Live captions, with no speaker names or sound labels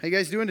How you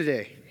guys doing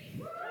today?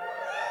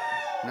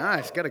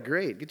 Nice, got a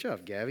grade. Good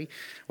job, Gabby.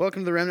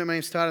 Welcome to the Remnant. My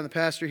name's Todd. I'm the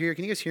pastor here.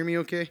 Can you guys hear me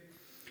okay?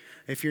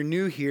 If you're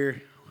new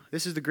here,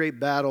 this is the great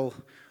battle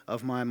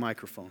of my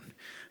microphone.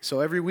 So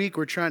every week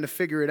we're trying to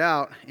figure it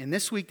out, and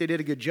this week they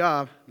did a good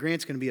job.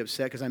 Grant's going to be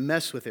upset because I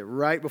messed with it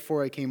right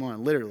before I came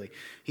on, literally.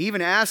 He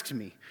even asked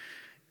me,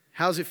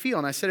 how's it feel?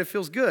 And I said it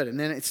feels good, and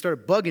then it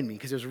started bugging me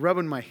because it was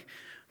rubbing my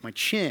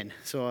chin,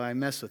 so I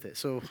messed with it.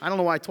 So I don't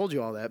know why I told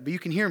you all that, but you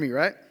can hear me,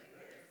 right?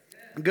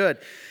 Good.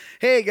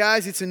 Hey,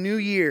 guys, it's a new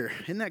year.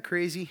 Isn't that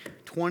crazy?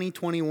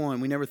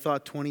 2021. We never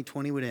thought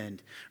 2020 would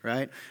end,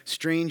 right?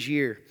 Strange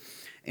year.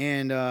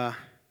 And,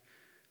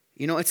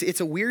 it's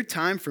a weird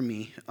time for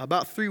me.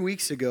 About 3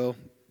 weeks ago,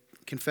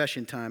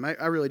 confession time.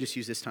 I really just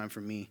use this time for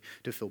me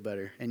to feel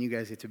better, and you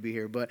guys get to be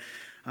here. But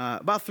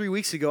about 3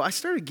 weeks ago, I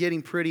started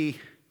getting pretty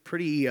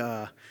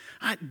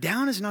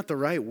down is not the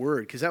right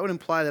word, because that would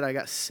imply that I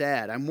got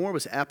sad. I more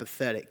was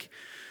apathetic.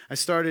 I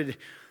started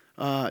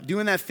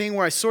doing that thing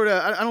where I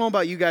don't know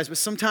about you guys, but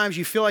sometimes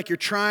you feel like you're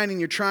trying and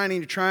you're trying and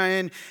you're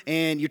trying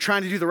and you're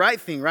trying to do the right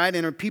thing, right?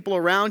 And people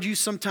around you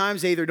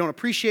sometimes they either don't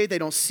appreciate, they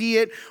don't see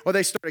it, or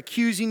they start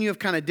accusing you of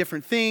kind of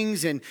different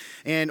things,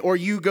 or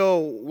you go,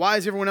 why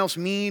is everyone else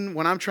mean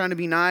when I'm trying to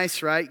be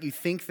nice, right? You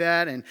think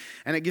that, and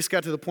it just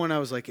got to the point I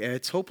was like,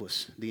 it's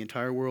hopeless. The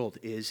entire world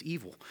is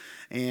evil.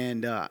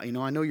 And, I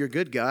know you're a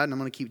good God, and I'm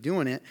going to keep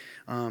doing it,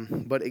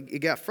 but it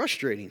got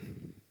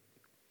frustrating.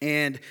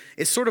 And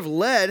it sort of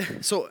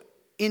led, so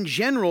in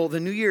general, the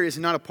new year is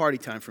not a party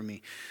time for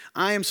me.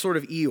 I am sort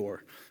of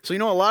Eeyore. So, a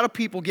lot of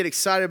people get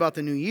excited about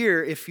the new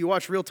year. If you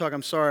watch Real Talk,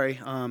 I'm sorry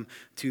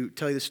to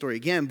tell you this story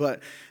again, but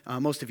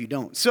most of you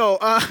don't. So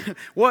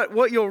what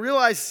I've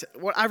realized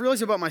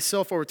about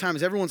myself over time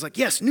is everyone's like,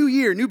 yes, new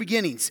year, new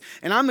beginnings.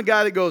 And I'm the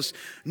guy that goes,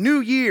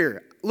 new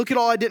year, look at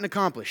all I didn't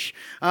accomplish.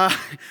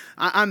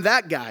 I'm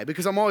that guy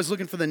because I'm always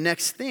looking for the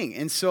next thing.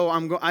 And so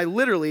I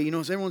literally,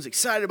 as everyone's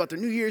excited about their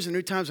new years and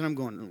new times, and I'm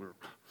going,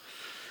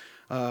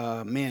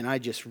 man, I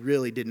just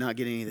really did not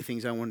get any of the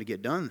things I wanted to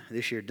get done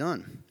this year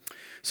done.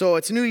 So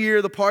it's New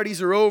Year, the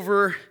parties are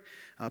over,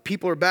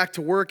 people are back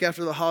to work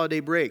after the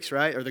holiday breaks,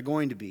 right? Or they're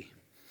going to be.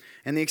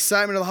 And the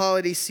excitement of the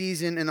holiday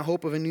season and the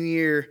hope of a new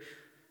year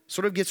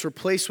sort of gets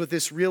replaced with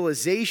this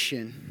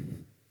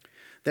realization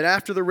that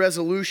after the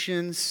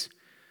resolutions,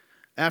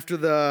 after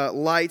the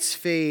lights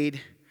fade,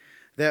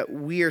 that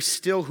we are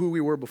still who we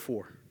were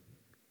before.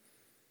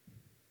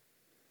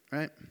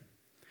 Right?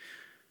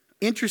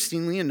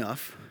 Interestingly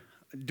enough,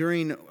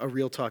 during a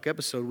Real Talk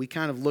episode, we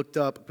kind of looked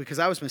up, because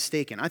I was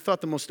mistaken. I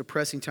thought the most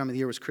depressing time of the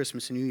year was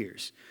Christmas and New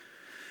Year's.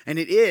 And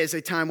it is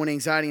a time when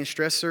anxiety and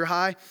stress are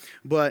high,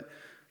 but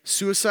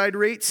suicide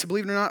rates,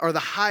 believe it or not, are the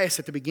highest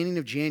at the beginning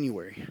of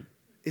January.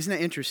 Isn't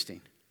that interesting?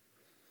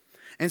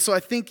 And so I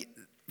think,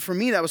 for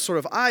me, that was sort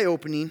of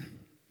eye-opening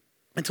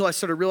until I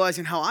started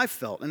realizing how I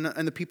felt and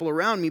the people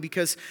around me,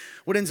 because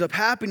what ends up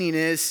happening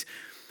is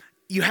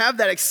you have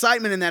that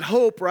excitement and that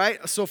hope, right?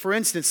 So for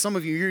instance, some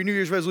of you, your New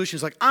Year's resolution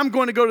is like, I'm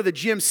going to go to the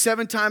gym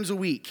 7 times a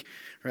week,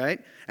 right?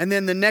 And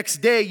then the next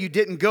day you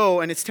didn't go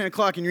and it's 10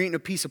 o'clock and you're eating a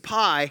piece of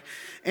pie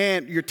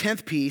and your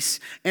 10th piece,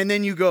 and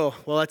then you go,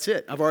 well, that's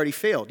it. I've already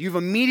failed. You've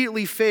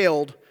immediately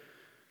failed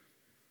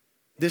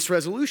this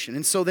resolution.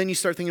 And so then you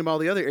start thinking about all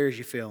the other areas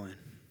you fail in.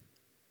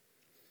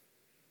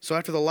 So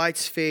after the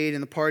lights fade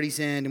and the parties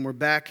end and we're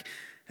back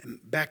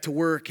to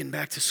work and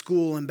back to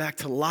school and back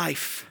to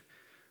life,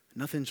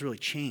 nothing's really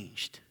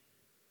changed.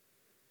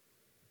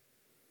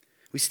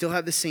 We still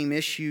have the same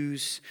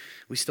issues.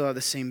 We still have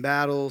the same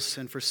battles.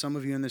 And for some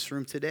of you in this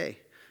room today,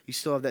 you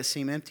still have that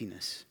same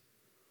emptiness.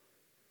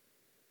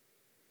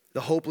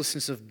 The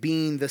hopelessness of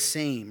being the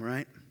same,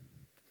 right?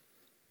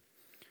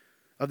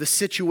 Of the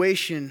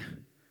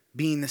situation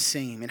being the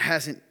same. It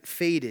hasn't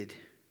faded.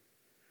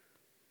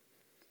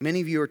 Many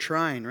of you are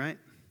trying, right?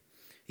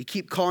 You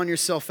keep calling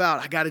yourself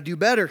out. I got to do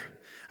better.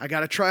 I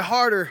got to try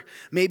harder.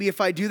 Maybe if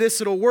I do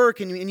this, it'll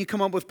work. And you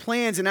come up with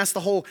plans, and that's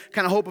the whole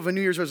kind of hope of a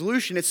New Year's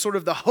resolution. It's sort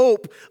of the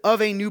hope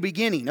of a new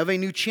beginning, of a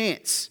new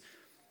chance.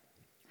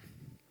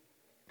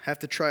 Have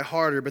to try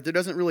harder, but there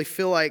doesn't really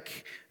feel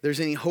like there's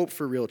any hope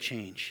for real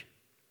change.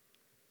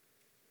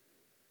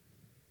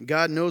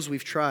 God knows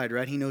we've tried,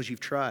 right? He knows you've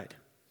tried.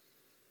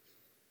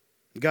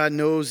 God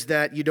knows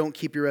that you don't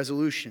keep your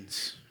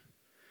resolutions.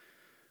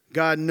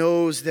 God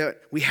knows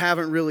that we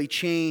haven't really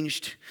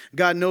changed.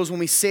 God knows when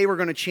we say we're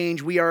going to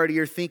change, we already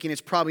are thinking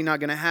it's probably not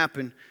going to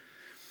happen.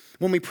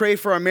 When we pray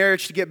for our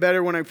marriage to get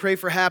better, when I pray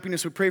for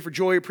happiness, we pray for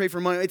joy, we pray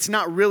for money, it's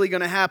not really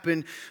going to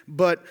happen,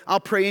 but I'll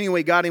pray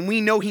anyway, God, and we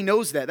know He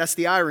knows that. That's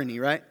the irony,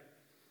 right?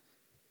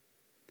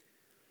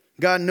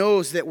 God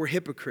knows that we're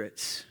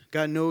hypocrites.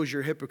 God knows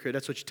you're a hypocrite.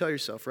 That's what you tell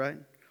yourself, right?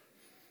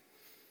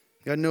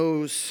 God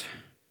knows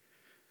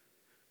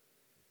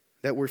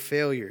that we're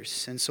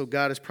failures. And so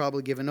God has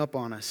probably given up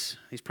on us.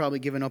 He's probably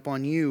given up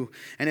on you.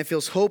 And it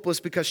feels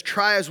hopeless because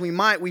try as we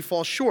might, we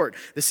fall short.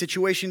 The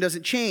situation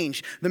doesn't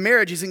change. The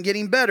marriage isn't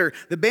getting better.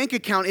 The bank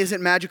account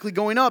isn't magically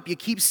going up. You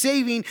keep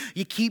saving.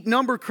 You keep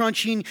number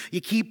crunching.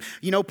 You keep,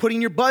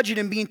 putting your budget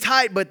and being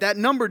tight, but that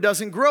number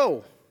doesn't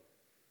grow.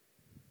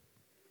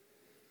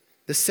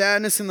 The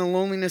sadness and the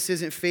loneliness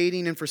isn't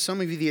fading, and for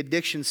some of you, the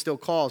addiction still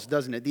calls,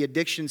 doesn't it? The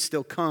addiction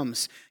still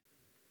comes.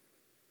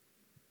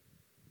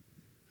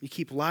 You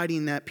keep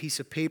lighting that piece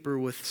of paper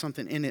with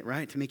something in it,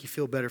 right, to make you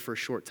feel better for a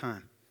short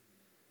time.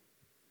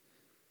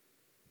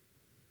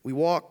 We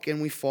walk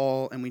and we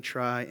fall and we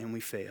try and we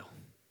fail.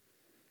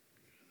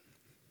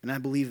 And I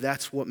believe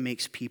that's what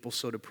makes people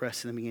so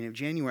depressed in the beginning of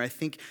January. I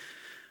think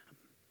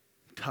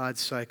Todd's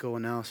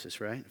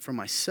psychoanalysis, right? For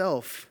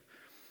myself,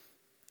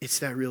 it's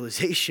that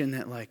realization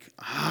that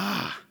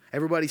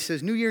everybody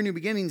says New Year, new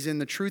beginnings, and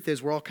the truth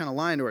is we're all kind of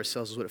lying to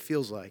ourselves is what it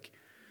feels like.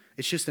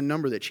 It's just a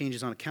number that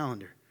changes on a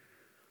calendar.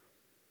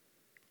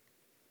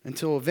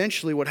 Until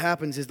eventually what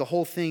happens is the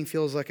whole thing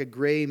feels like a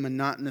gray,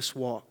 monotonous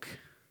walk.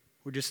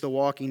 We're just the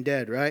walking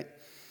dead, right?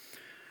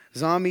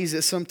 Zombies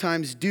that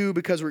sometimes do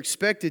because we're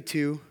expected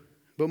to,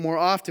 but more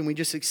often we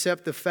just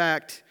accept the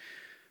fact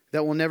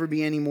that we'll never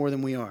be any more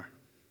than we are.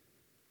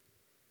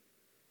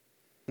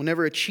 We'll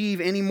never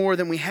achieve any more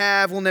than we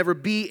have. We'll never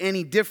be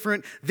any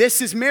different.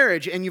 This is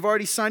marriage, and you've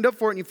already signed up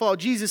for it and you follow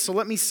Jesus, so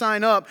let me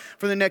sign up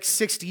for the next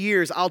 60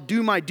 years. I'll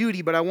do my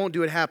duty, but I won't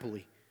do it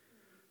happily.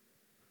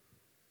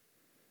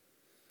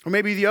 Or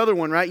maybe the other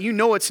one, right? You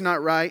know it's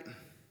not right.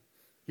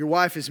 Your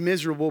wife is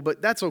miserable,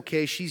 but that's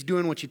okay. She's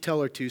doing what you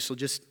tell her to, so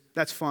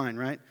that's fine,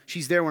 right?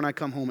 She's there when I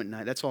come home at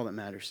night. That's all that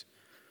matters.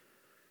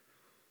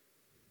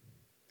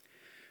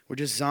 We're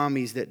just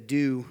zombies that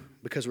do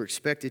because we're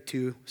expected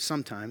to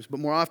sometimes, but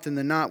more often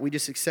than not, we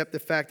just accept the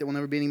fact that we'll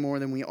never be any more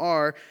than we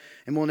are,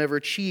 and we'll never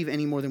achieve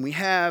any more than we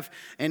have,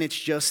 and it's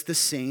just the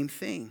same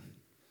thing.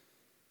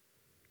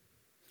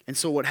 And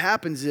so what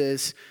happens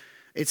is,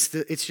 it's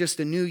just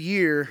a new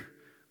year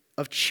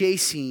of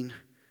chasing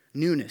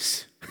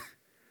newness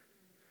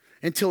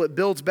until it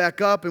builds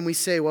back up and we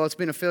say, well, it's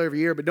been a failure every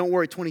year, but don't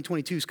worry,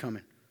 2022 is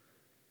coming.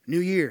 New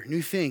year,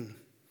 new thing.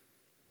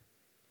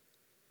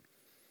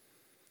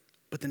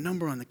 But the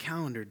number on the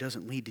calendar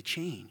doesn't lead to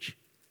change.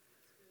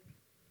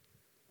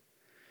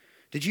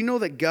 Did you know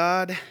that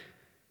God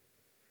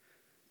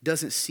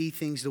doesn't see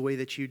things the way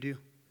that you do?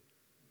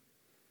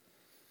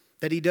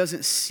 That He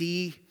doesn't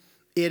see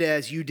it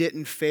as you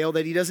didn't fail,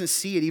 that He doesn't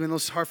see it, even though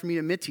it's hard for me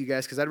to admit to you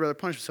guys because I'd rather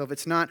punish myself.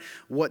 It's not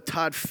what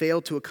Todd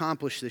failed to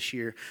accomplish this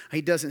year.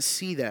 He doesn't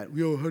see that.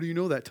 Yo, how do you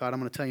know that, Todd? I'm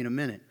going to tell you in a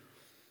minute.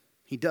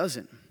 He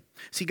doesn't.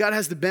 See, God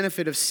has the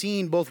benefit of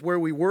seeing both where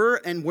we were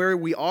and where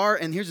we are,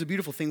 and here's the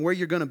beautiful thing, where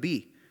you're going to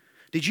be.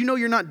 Did you know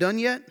you're not done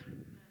yet?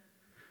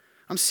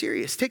 I'm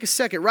serious. Take a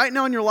second. Right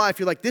now in your life,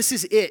 you're like, this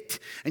is it.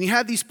 And you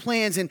have these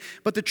plans,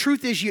 but the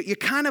truth is you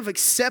kind of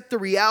accept the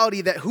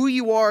reality that who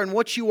you are and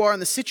what you are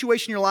and the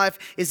situation in your life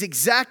is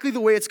exactly the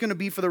way it's going to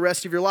be for the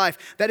rest of your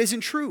life. That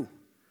isn't true.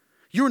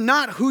 You're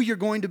not who you're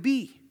going to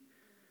be.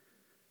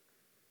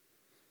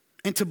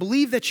 And to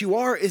believe that you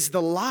are is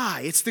the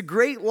lie. It's the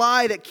great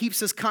lie that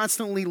keeps us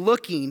constantly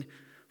looking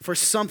for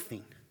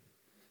something.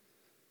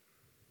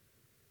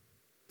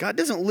 God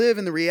doesn't live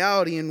in the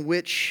reality in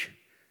which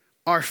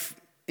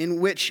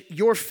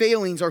your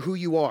failings are who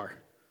you are.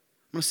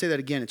 I'm going to say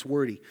that again. It's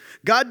wordy.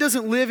 God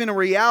doesn't live in a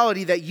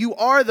reality that you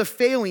are the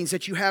failings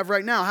that you have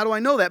right now. How do I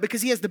know that?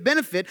 Because He has the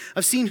benefit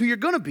of seeing who you're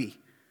going to be.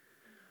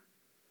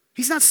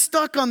 He's not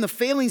stuck on the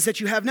failings that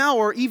you have now,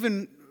 or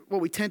even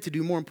what we tend to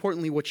do, more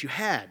importantly, what you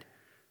had.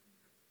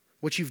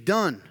 What you've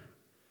done.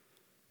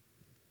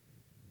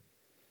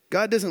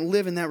 God doesn't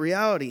live in that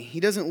reality. He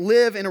doesn't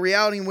live in a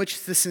reality in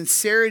which the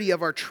sincerity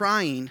of our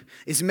trying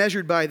is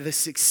measured by the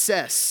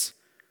success.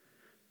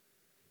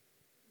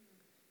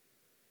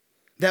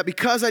 That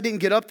because I didn't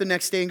get up the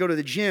next day and go to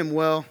the gym,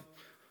 well,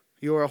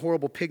 you're a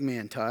horrible pig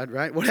man, Todd,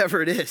 right?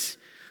 Whatever it is,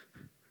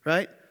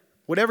 right?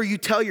 Whatever you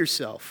tell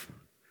yourself.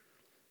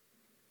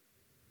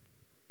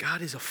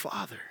 God is a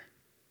father.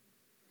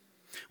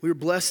 We were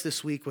blessed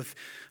this week with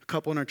a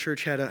couple in our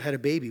church had a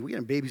baby. We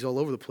got babies all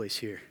over the place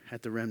here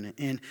at the Remnant.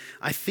 And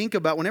I think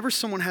about whenever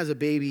someone has a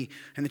baby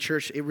in the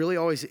church, it really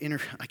always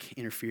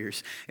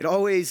interferes. It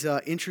always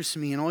interests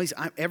me, and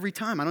every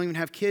time. I don't even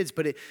have kids,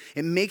 but it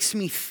makes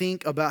me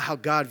think about how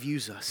God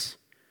views us.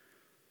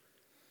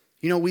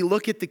 You know, we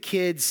look at the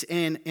kids,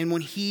 and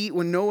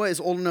when Noah is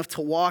old enough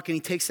to walk and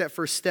he takes that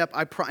first step,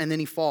 and then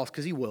he falls,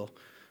 because he will.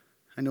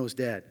 I know his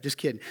dad. Just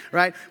kidding,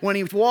 right? When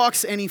he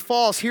walks and he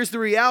falls, here's the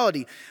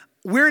reality.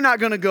 We're not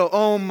going to go,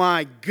 oh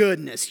my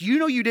goodness. You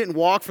know you didn't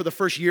walk for the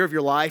first year of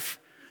your life?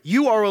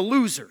 You are a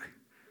loser.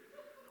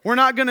 We're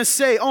not going to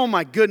say, oh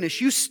my goodness,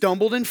 you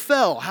stumbled and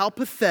fell. How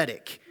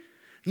pathetic.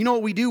 You know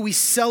what we do? We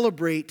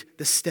celebrate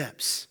the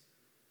steps.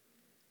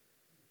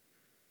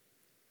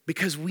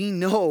 Because we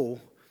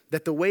know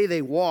that the way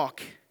they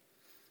walk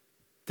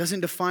doesn't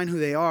define who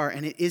they are,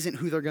 and it isn't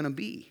who they're going to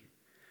be.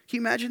 Can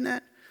you imagine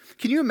that?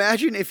 Can you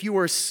imagine if you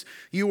were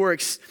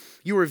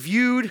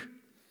viewed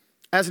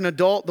as an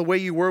adult the way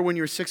you were when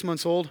you were 6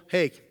 months old?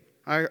 Hey,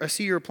 I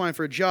see you're applying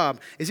for a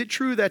job. Is it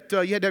true that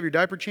you had to have your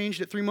diaper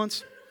changed at 3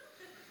 months?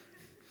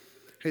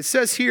 It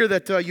says here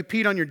that you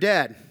peed on your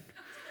dad.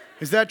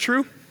 Is that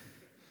true?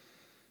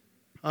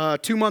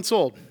 2 months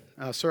old.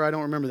 Sir, I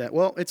don't remember that.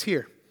 Well, it's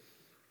here.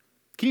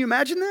 Can you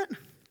imagine that?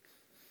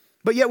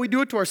 But yet we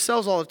do it to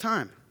ourselves all the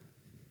time.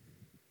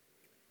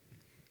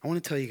 I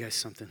want to tell you guys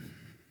something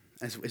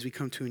as we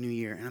come to a new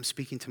year, and I'm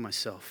speaking to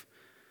myself.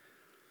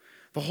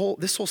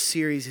 This whole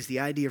series is the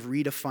idea of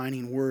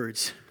redefining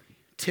words.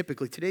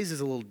 Typically, today's is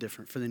a little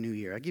different for the new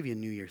year. I'll give you a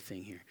new year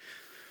thing here.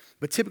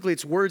 But typically,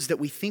 it's words that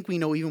we think we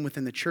know even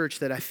within the church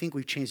that I think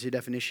we've changed the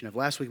definition of.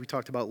 Last week, we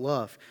talked about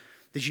love.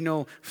 Did you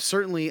know,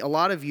 certainly a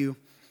lot of you,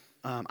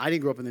 I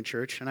didn't grow up in the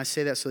church, and I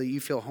say that so that you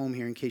feel home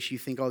here in case you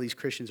think all these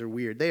Christians are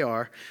weird. They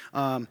are.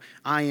 I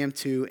am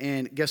too,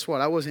 and guess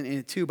what? I wasn't in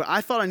it too, but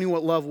I thought I knew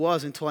what love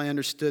was until I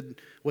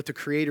understood what the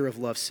creator of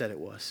love said it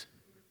was.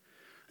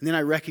 And then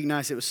I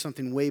recognized it was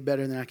something way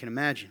better than I can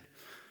imagine.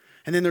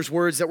 And then there's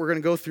words that we're going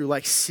to go through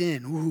like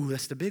sin. Ooh,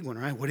 that's the big one,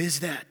 right? What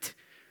is that?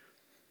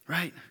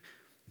 Right?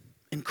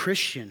 And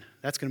Christian,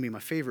 that's going to be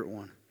my favorite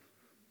one.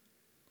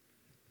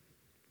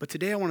 But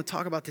today I want to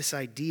talk about this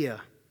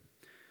idea,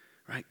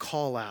 right?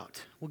 Call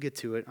out. We'll get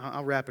to it.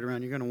 I'll wrap it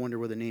around. You're going to wonder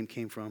where the name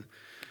came from.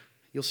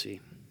 You'll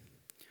see.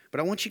 But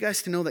I want you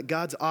guys to know that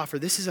God's offer,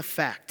 this is a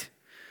fact.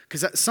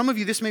 Because some of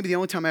you, this may be the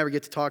only time I ever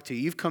get to talk to you.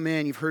 You've come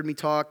in, you've heard me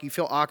talk, you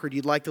feel awkward,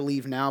 you'd like to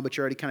leave now, but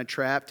you're already kind of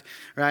trapped,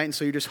 right? And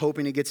so you're just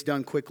hoping it gets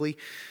done quickly.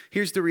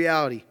 Here's the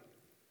reality.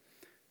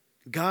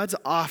 God's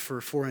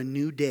offer for a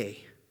new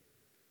day,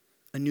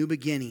 a new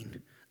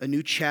beginning, a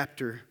new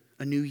chapter,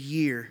 a new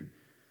year,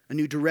 a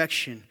new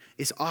direction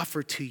is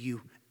offered to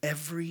you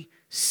every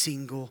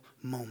single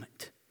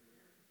moment.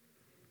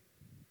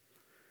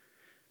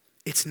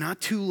 It's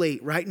not too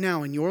late right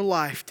now in your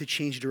life to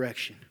change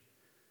direction.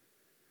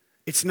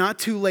 It's not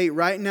too late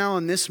right now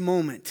in this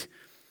moment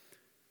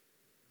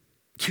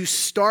to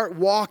start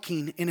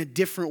walking in a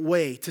different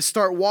way, to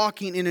start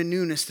walking in a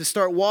newness, to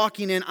start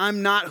walking in,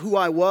 I'm not who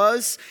I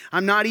was,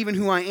 I'm not even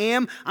who I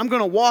am, I'm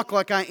going to walk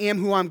like I am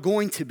who I'm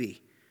going to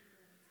be.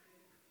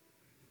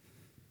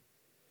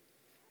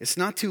 It's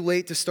not too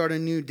late to start a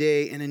new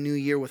day and a new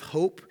year with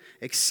hope,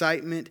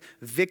 excitement,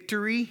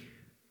 victory,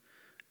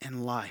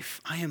 and life.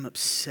 I am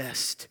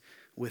obsessed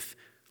with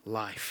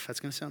life.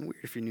 That's going to sound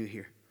weird if you're new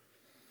here.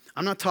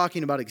 I'm not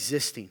talking about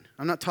existing.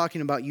 I'm not talking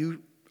about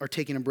you are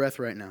taking a breath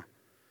right now.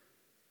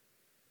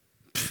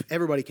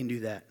 Everybody can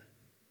do that,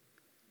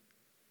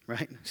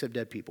 right? Except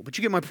dead people. But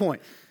you get my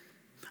point.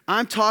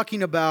 I'm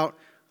talking about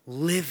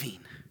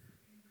living.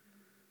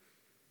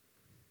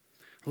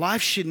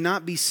 Life should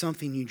not be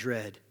something you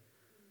dread.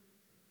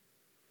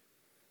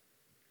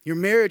 Your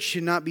marriage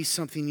should not be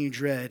something you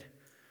dread.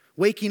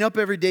 Waking up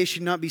every day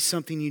should not be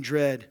something you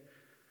dread.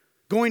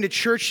 Going to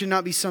church should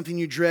not be something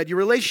you dread. Your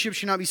relationship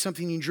should not be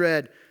something you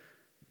dread.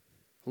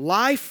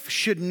 Life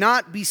should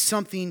not be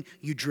something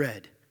you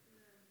dread.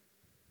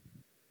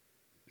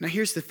 Now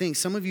here's the thing.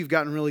 Some of you have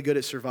gotten really good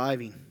at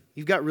surviving.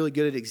 You've got really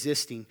good at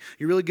existing.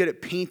 You're really good at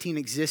painting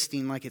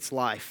existing like it's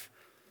life.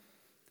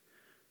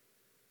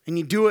 And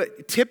you do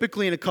it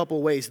typically in a couple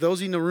of ways.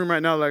 Those in the room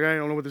right now are like, I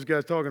don't know what this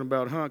guy's talking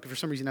about, huh? Because for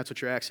some reason that's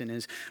what your accent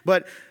is.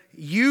 But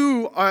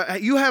you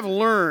have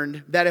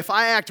learned that if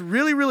I act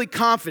really, really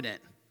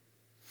confident,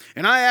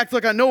 and I act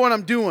like I know what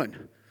I'm doing,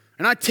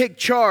 and I take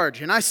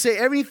charge, and I say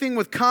everything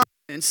with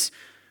confidence,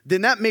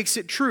 then that makes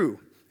it true.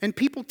 And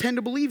people tend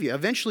to believe you.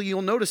 Eventually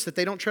you'll notice that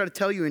they don't try to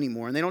tell you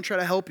anymore, and they don't try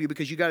to help you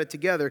because you got it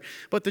together.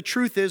 But the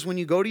truth is, when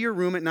you go to your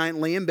room at night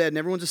and lay in bed and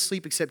everyone's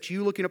asleep except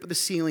you looking up at the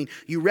ceiling,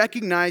 you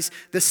recognize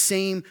the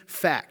same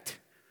fact.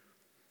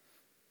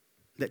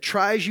 That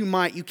try as you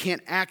might, you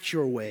can't act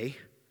your way,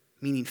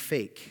 meaning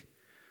fake.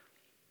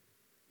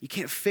 You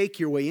can't fake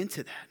your way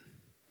into that.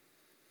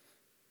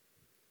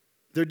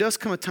 There does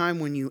come a time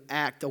when you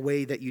act a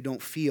way that you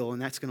don't feel,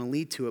 and that's going to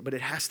lead to it, but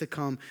it has to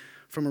come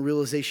from a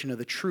realization of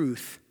the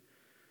truth,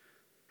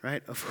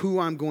 right, of who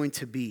I'm going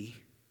to be,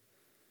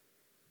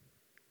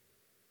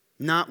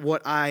 not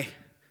what I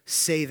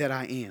say that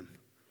I am.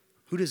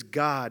 Who does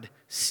God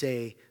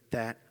say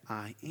that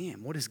I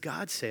am? What does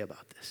God say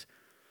about this?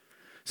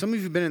 Some of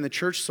you have been in the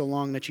church so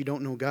long that you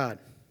don't know God.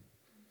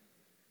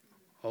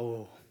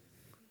 Oh.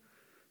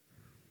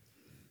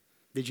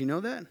 Did you know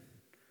that?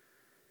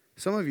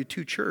 Some of you are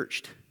too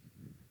churched.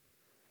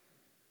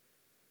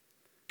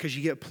 Because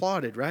you get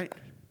applauded, right?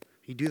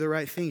 You do the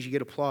right things, you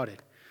get applauded.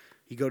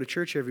 You go to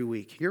church every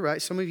week. You're right,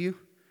 some of you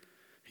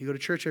go to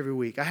church every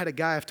week. I had a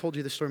guy, I've told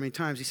you this story many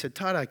times. He said,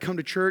 Todd, I come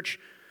to church,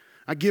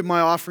 I give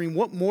my offering.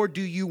 What more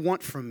do you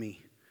want from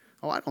me?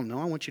 Oh, I don't know.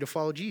 I want you to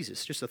follow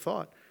Jesus. Just a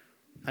thought.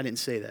 I didn't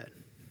say that.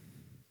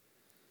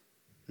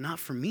 Not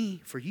for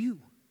me, for you.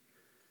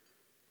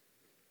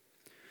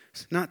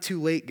 It's not too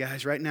late,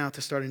 guys, right now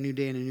to start a new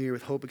day and a new year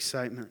with hope,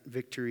 excitement,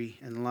 victory,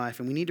 and life.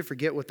 And we need to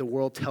forget what the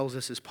world tells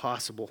us is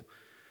possible.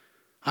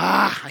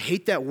 I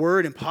hate that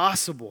word,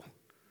 impossible.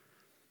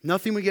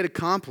 Nothing would get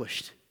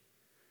accomplished.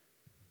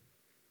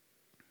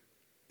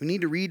 We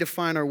need to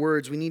redefine our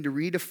words. We need to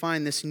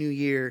redefine this new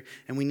year,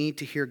 and we need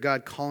to hear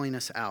God calling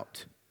us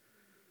out.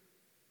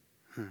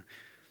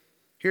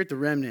 Here at the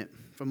Remnant,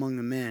 among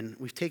the men,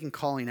 we've taken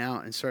calling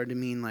out and started to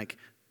mean like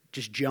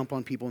just jump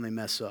on people when they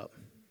mess up.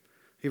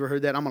 You ever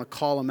heard that? I'm going to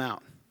call him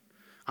out.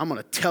 I'm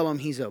going to tell him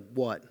he's a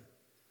what?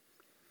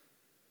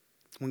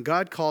 When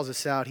God calls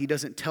us out, he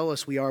doesn't tell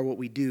us we are what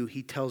we do.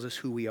 He tells us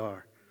who we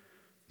are.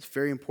 It's a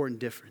very important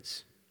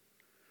difference.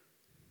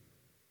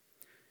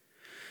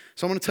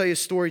 So I'm going to tell you a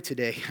story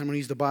today. I'm going to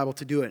use the Bible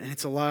to do it. And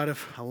it's a lot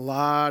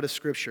of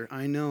scripture.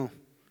 I know.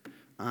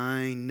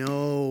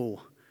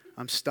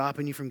 I'm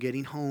stopping you from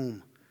getting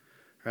home,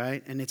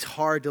 right? And it's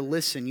hard to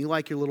listen. You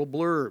like your little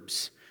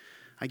blurbs.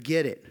 I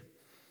get it.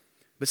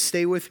 But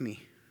stay with me,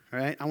 all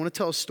right? I want to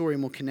tell a story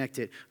and we'll connect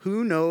it.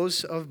 Who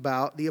knows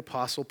about the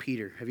Apostle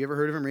Peter? Have you ever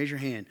heard of him? Raise your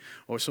hand.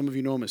 Or some of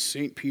you know him as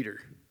Saint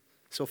Peter.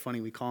 It's so funny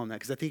we call him that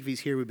because I think if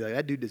he's here, we'd be like,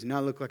 that dude does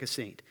not look like a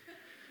saint.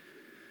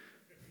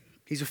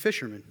 He's a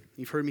fisherman.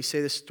 You've heard me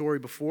say this story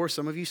before.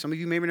 Some of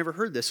you may have never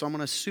heard this, so I'm going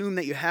to assume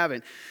that you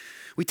haven't.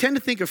 We tend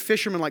to think of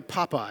fishermen like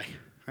Popeye,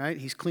 right?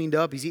 He's cleaned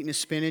up, he's eating his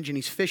spinach, and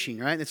he's fishing,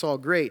 right? And it's all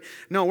great.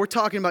 No, we're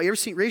talking about,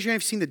 raise your hand if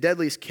you've seen The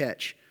Deadliest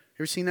Catch.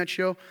 You ever seen that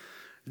show?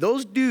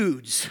 Those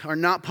dudes are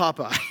not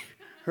Popeye,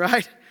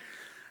 right?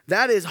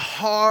 That is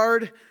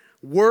hard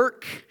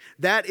work.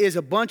 That is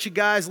a bunch of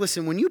guys.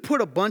 Listen, when you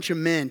put a bunch of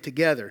men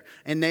together,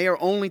 and they are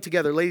only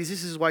together, ladies,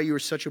 this is why you are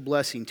such a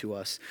blessing to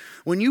us.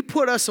 When you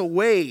put us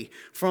away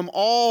from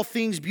all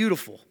things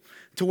beautiful,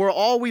 to where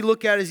all we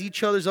look at is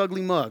each other's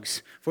ugly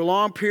mugs for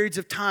long periods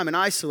of time and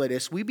isolate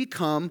us, we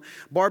become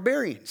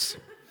barbarians.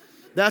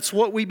 That's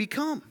what we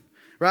become,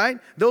 right?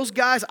 Those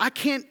guys, I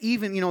can't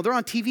even, they're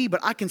on TV, but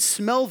I can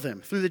smell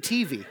them through the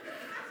TV,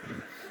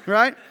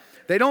 right?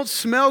 They don't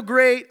smell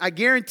great. I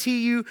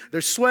guarantee you.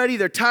 They're sweaty.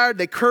 They're tired.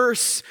 They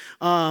curse.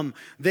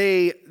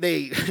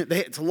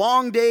 It's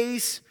long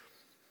days.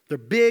 They're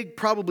big.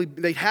 Probably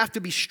they have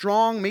to be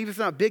strong. Maybe if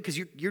they're not big, because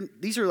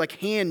these are like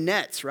hand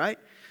nets, right?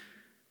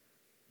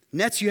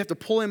 Nets you have to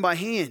pull in by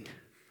hand.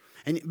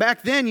 And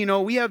back then,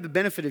 we have the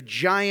benefit of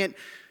giant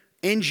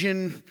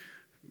engine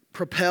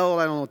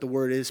propelled, I don't know what the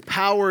word is,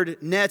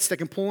 powered nets that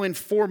can pull in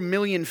 4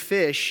 million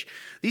fish.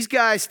 These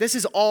guys, this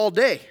is all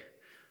day.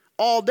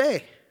 All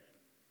day.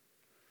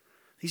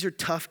 These are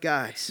tough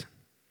guys.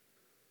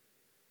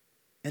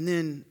 And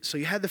then, so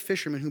you had the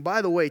fishermen who,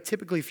 by the way,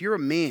 typically if you're a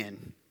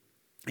man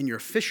and you're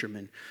a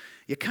fisherman,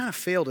 you kind of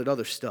failed at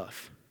other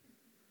stuff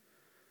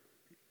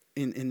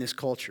in this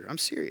culture. I'm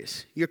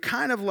serious. You're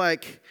kind of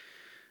like,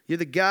 you're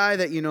the guy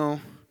that,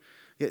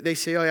 they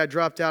say, oh, yeah, I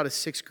dropped out of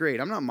 6th grade.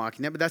 I'm not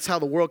mocking that, but that's how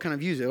the world kind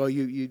of views it. Oh,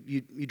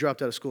 you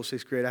dropped out of school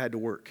 6th grade. I had to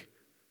work,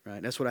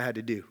 right? That's what I had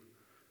to do.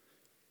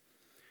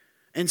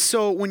 And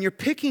so when you're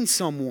picking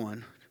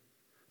someone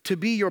to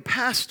be your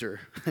pastor,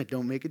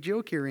 don't make a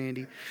joke here,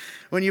 Randy.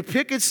 When you're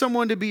picking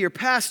someone to be your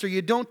pastor,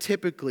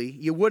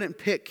 you wouldn't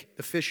pick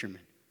the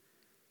fisherman.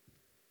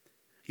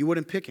 You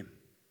wouldn't pick him.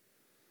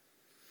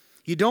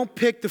 You don't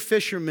pick the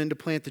fisherman to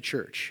plant the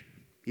church.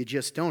 You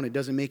just don't. It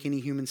doesn't make any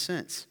human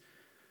sense.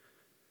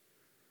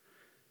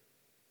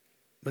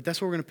 But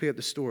that's where we're going to pick up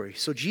the story.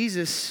 So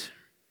Jesus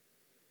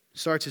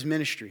starts his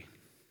ministry.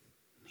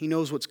 He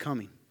knows what's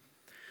coming.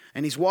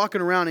 And he's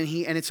walking around,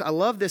 I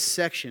love this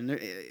section.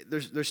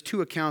 There's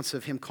 2 accounts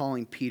of him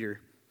calling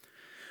Peter.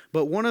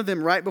 But one of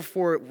them right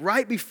before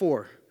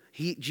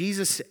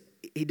Jesus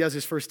does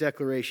his first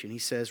declaration. He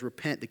says,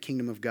 repent, the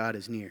kingdom of God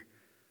is near.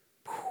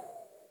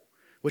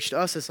 Which to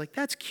us is like,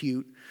 that's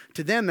cute.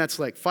 To them, that's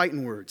like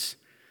fighting words.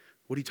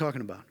 What are you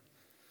talking about?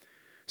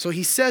 So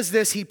he says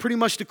this, he pretty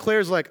much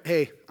declares like,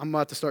 hey, I'm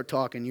about to start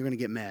talking, you're going to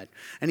get mad.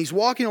 And he's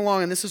walking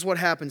along, and this is what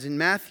happens. In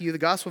Matthew, the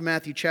Gospel of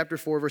Matthew, chapter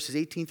 4, verses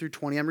 18 through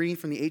 20. I'm reading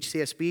from the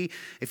HCSB.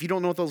 If you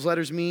don't know what those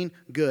letters mean,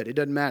 good, it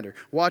doesn't matter.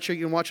 You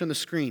can watch on the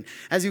screen.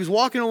 As he was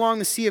walking along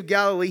the Sea of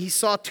Galilee, he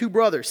saw 2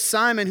 brothers,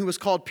 Simon, who was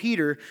called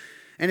Peter,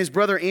 and his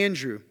brother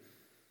Andrew.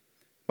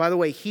 By the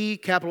way, he,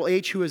 capital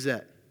H, who is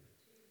that?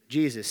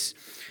 Jesus.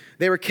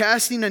 They were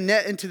casting a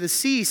net into the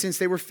sea since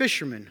they were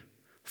fishermen.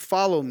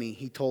 Follow me,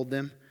 he told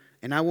them,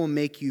 and I will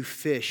make you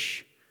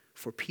fish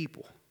for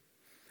people.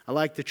 I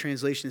like the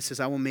translation that says,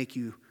 I will make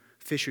you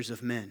fishers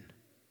of men.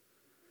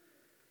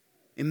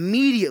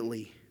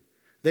 Immediately,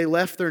 they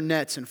left their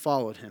nets and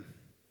followed him.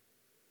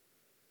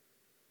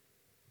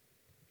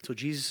 So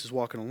Jesus is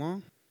walking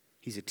along.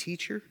 He's a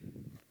teacher.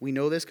 We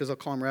know this because I'll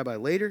call him rabbi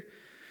later.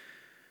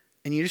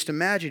 And you just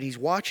imagine he's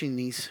watching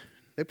these.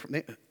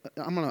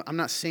 I'm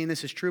not saying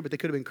this is true, but they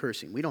could have been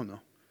cursing. We don't know.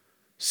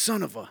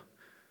 Son of a,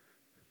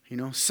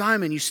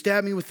 Simon, you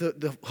stabbed me with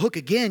the hook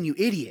again, you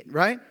idiot,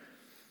 right?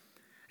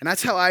 And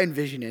that's how I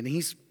envision it. And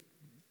he's,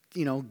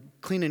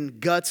 cleaning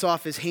guts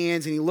off his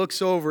hands, and he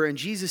looks over, and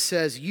Jesus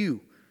says,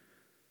 you.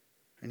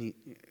 And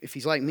if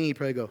he's like me, he'd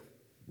probably go,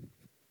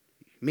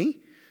 me?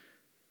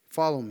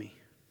 Follow me.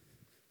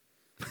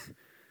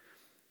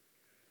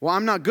 Well,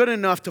 I'm not good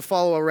enough to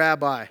follow a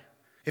rabbi.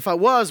 If I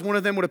was, one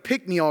of them would have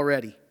picked me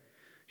already.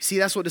 See,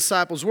 that's what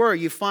disciples were.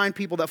 You find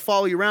people that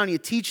follow you around, you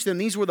teach them.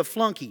 These were the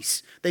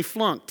flunkies. They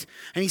flunked.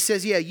 And he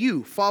says, yeah,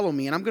 you, follow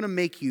me, and I'm going to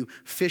make you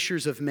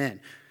fishers of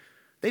men.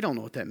 They don't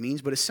know what that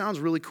means, but it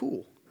sounds really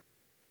cool.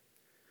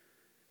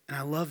 And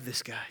I love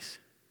this, guys.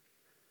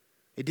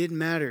 It didn't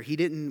matter.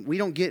 We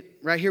don't get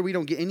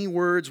any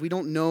words. We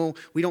don't know.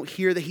 We don't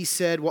hear that he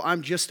said, well,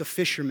 I'm just a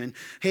fisherman.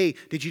 Hey,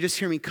 did you just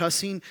hear me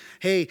cussing?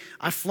 Hey,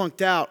 I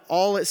flunked out.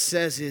 All it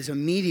says is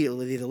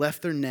immediately they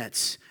left their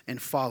nets and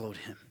followed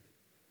him.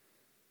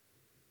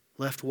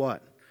 Left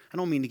what? I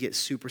don't mean to get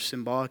super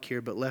symbolic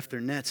here, but left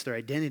their nets, their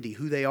identity,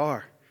 who they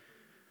are.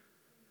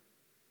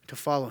 to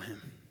follow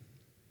him.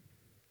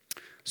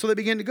 So they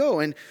begin to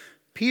go. And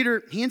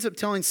Peter, he ends up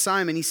telling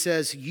Simon, he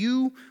says,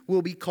 you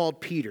will be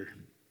called Peter.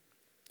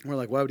 And we're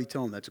like, why would he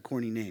tell him? That's a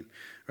corny name,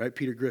 right?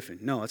 Peter Griffin.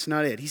 No, that's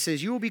not it. He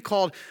says, you will be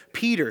called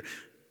Peter.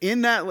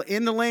 In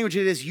the language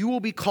it is, you will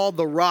be called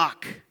the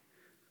rock.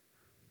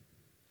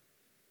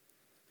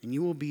 And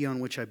you will be on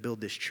which I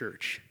build this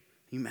church.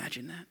 Can you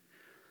imagine that?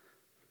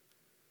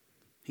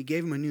 He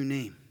gave him a new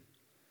name.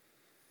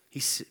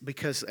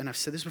 Because, and I've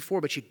said this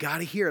before, but you got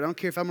to hear it. I don't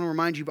care if I'm going to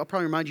remind you, I'll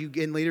probably remind you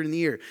again later in the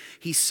year.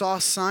 He saw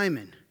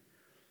Simon,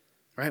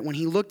 right? When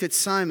he looked at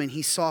Simon,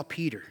 he saw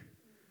Peter.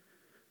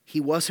 He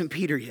wasn't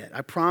Peter yet.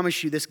 I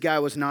promise you, this guy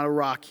was not a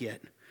rock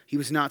yet. He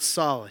was not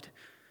solid.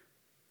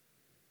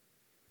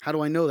 How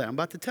do I know that? I'm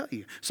about to tell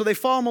you. So they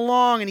follow him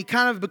along, and we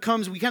kind of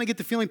get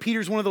the feeling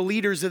Peter's one of the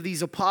leaders of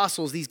these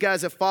apostles, these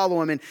guys that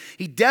follow him, and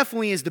he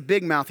definitely is the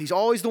big mouth. He's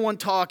always the one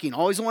talking,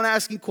 always the one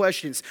asking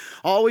questions,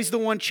 always the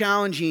one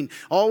challenging,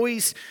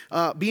 always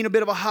being a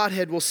bit of a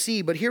hothead, we'll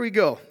see. But here we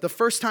go. The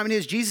first time it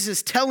is, Jesus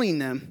is telling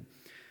them,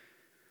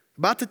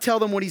 about to tell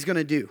them what he's going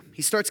to do.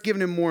 He starts giving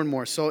them more and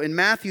more. So in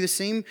Matthew, the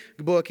same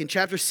book, in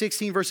chapter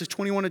 16, verses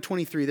 21 to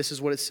 23, this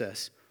is what it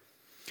says.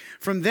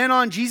 From then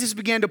on, Jesus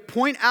began to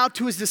point out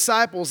to his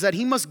disciples that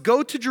he must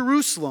go to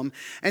Jerusalem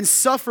and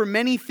suffer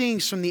many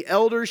things from the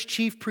elders,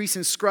 chief priests,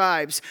 and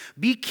scribes,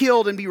 be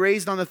killed, and be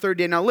raised on the third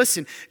day. Now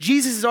listen,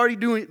 Jesus has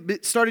already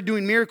started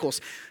doing miracles.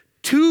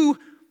 To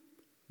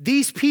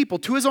these people,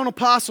 to his own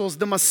apostles,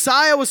 the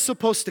Messiah was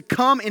supposed to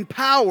come in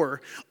power,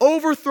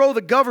 overthrow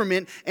the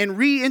government, and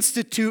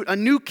reinstitute a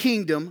new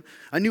kingdom,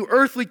 a new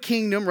earthly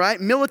kingdom, right,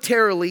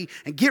 militarily,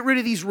 and get rid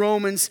of these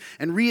Romans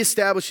and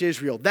reestablish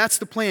Israel. That's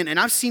the plan. And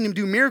I've seen him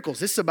do miracles.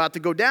 This is about to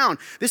go down.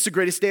 This is the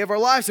greatest day of our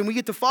lives, and we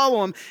get to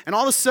follow him. And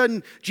all of a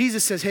sudden,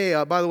 Jesus says, hey,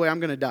 by the way,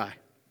 I'm going to die.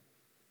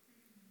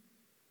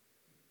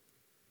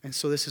 And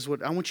so this is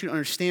what I want you to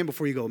understand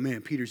before you go,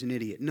 man, Peter's an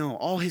idiot. No,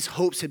 all his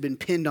hopes had been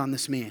pinned on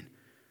this man.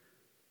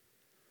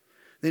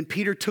 Then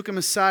Peter took him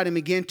aside and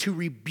began to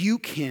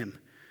rebuke him.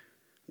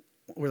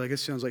 We're like,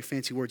 this sounds like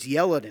fancy words.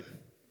 Yell at him.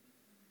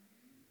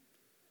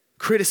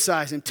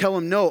 Criticize him. Tell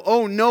him no.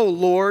 Oh no,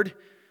 Lord.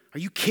 Are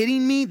you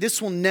kidding me?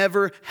 This will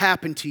never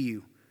happen to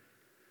you.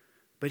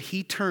 But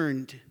he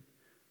turned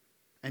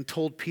and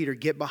told Peter,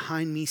 get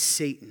behind me,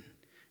 Satan.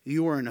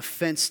 You are an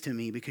offense to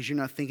me because you're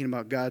not thinking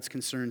about God's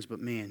concerns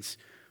but man's.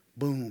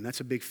 Boom.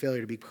 That's a big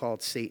failure to be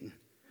called Satan.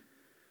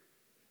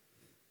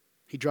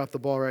 He dropped the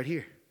ball right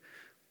here.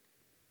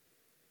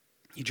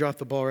 He dropped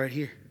the ball right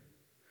here.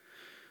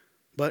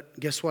 But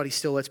guess what? He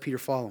still lets Peter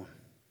follow him.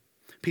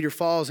 Peter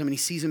follows him and he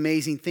sees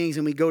amazing things.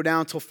 And we go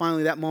down until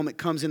finally that moment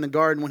comes in the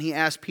garden when he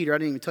asked Peter, I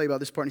didn't even tell you about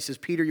this part. And he says,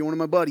 Peter, you're one of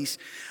my buddies.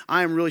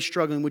 I am really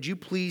struggling. Would you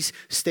please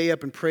stay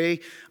up and pray?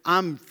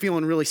 I'm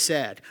feeling really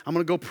sad. I'm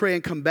going to go pray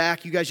and come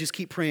back. You guys just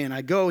keep praying.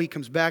 I go, he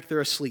comes back,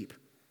 they're asleep.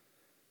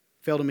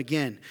 Failed him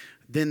again.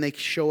 Then they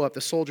show up,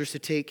 the soldiers, to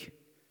take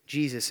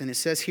Jesus. And it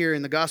says here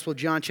in the Gospel of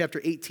John chapter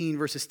 18,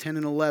 verses 10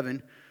 and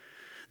 11,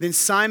 then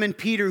Simon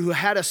Peter, who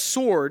had a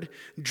sword,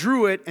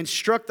 drew it and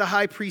struck the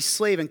high priest's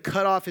slave and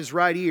cut off his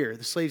right ear.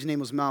 The slave's name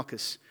was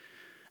Malchus.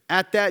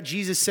 At that,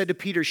 Jesus said to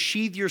Peter,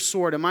 sheathe your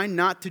sword. Am I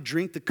not to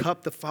drink the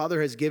cup the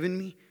Father has given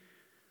me?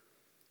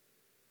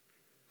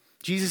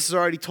 Jesus has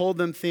already told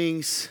them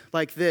things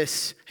like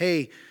this.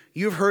 Hey,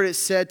 you've heard it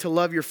said to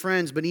love your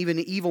friends, but even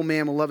an evil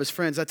man will love his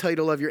friends. I tell you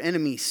to love your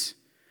enemies.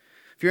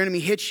 If your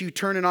enemy hits you,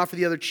 turn it off for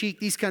the other cheek,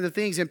 these kinds of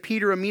things. And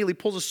Peter immediately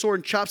pulls a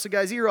sword and chops the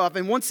guy's ear off.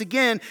 And once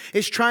again,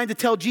 is trying to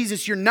tell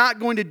Jesus, you're not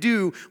going to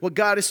do what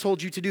God has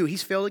told you to do.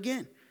 He's failed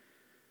again.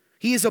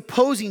 He is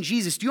opposing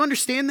Jesus. Do you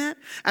understand that?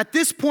 At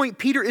this point,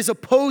 Peter is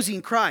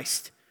opposing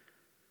Christ.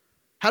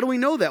 How do we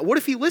know that? What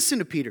if he listened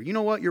to Peter? You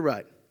know what? You're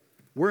right.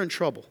 We're in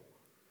trouble.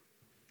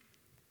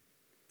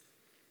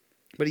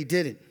 But he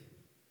didn't.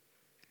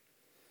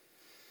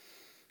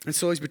 And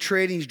so he's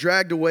betrayed and he's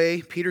dragged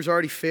away. Peter's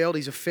already failed.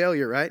 He's a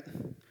failure, right?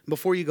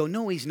 Before you go,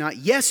 no, he's not.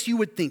 Yes, you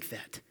would think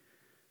that.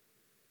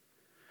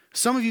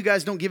 Some of you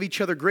guys don't give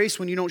each other grace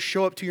when you don't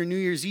show up to your New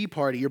Year's Eve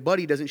party. Your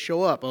buddy doesn't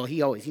show up. Oh,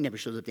 he never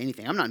shows up to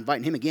anything. I'm not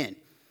inviting him again.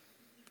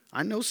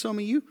 I know some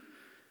of you.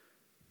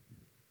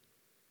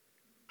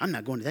 I'm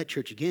not going to that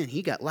church again.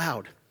 He got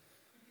loud.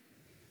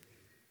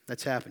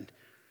 That's happened.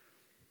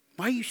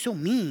 Why are you so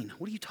mean?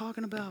 What are you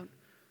talking about?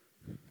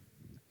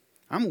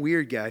 I'm a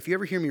weird guy. If you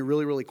ever hear me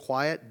really, really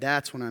quiet,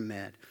 that's when I'm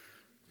mad.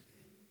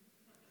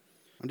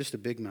 I'm just a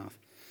big mouth.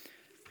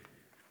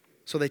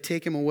 So they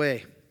take him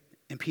away,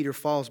 and Peter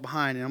falls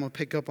behind. And I'm going to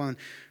pick up on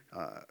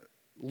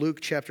Luke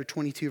chapter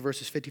 22,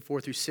 verses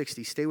 54 through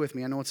 60. Stay with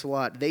me. I know it's a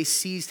lot. They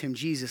seized him,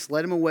 Jesus,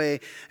 led him away,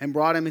 and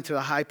brought him into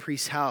the high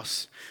priest's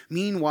house.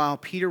 Meanwhile,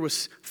 Peter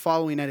was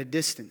following at a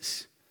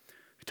distance.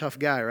 Tough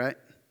guy, right?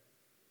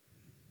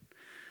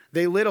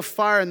 They lit a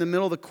fire in the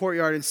middle of the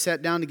courtyard and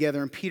sat down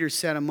together, and Peter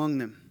sat among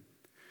them.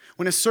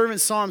 When a servant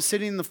saw him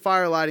sitting in the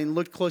firelight and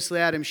looked closely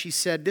at him, she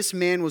said, this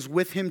man was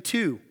with him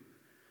too.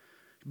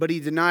 But he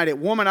denied it.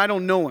 Woman, I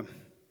don't know him.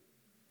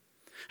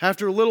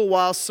 After a little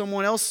while,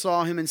 someone else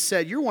saw him and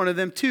said, you're one of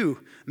them too.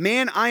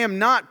 Man, I am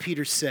not,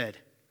 Peter said.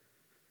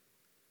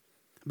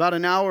 About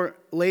an hour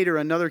later,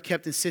 another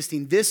kept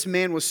insisting, this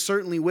man was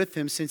certainly with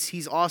him since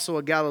he's also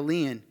a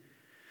Galilean.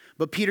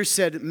 But Peter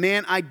said,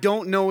 man, I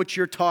don't know what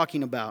you're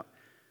talking about.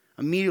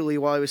 Immediately,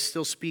 while he was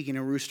still speaking,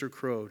 a rooster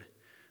crowed.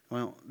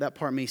 Well, that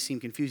part may seem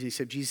confusing. He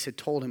said Jesus had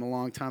told him a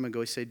long time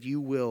ago. He said,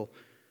 you will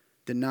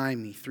deny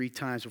me 3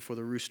 times before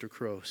the rooster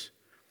crows.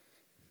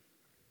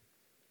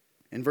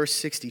 In verse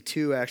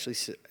 62, actually,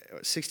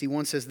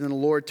 61 says, then the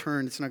Lord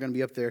turned, it's not going to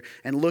be up there,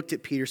 and looked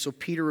at Peter. So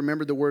Peter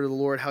remembered the word of the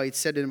Lord, how he'd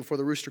said to him, before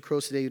the rooster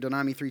crows today, you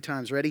deny me 3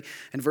 times. Ready?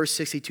 And verse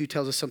 62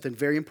 tells us something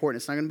very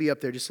important. It's not going to be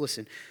up there, just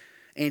listen.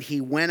 And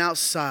he went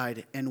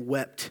outside and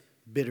wept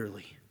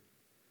bitterly.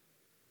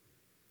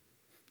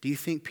 Do you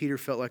think Peter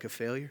felt like a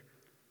failure?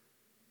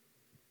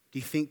 Do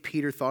you think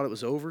Peter thought it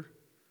was over?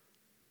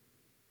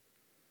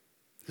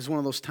 This is one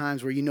of those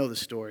times where you know the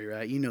story,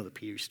 right? You know the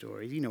Peter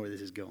story. You know where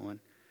this is going.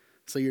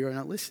 So you're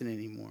not listening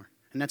anymore.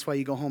 And that's why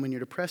you go home and you're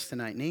depressed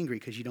tonight and angry,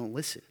 because you don't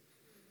listen.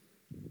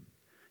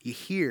 You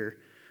hear,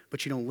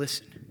 but you don't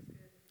listen.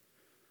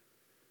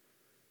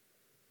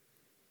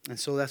 And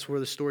so that's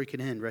where the story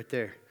can end, right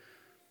there.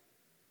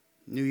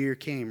 New year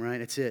came, right?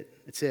 That's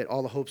it. That's it.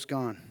 All the hope's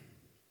gone.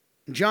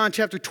 In John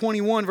chapter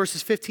 21,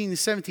 verses 15 to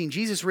 17,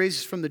 Jesus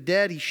raises from the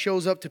dead. He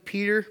shows up to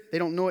Peter. They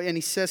don't know it, and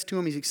he says to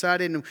him, he's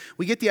excited. And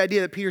we get the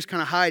idea that Peter's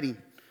kind of hiding.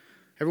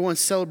 Everyone's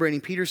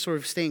celebrating. Peter's sort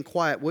of staying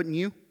quiet, wouldn't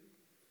you?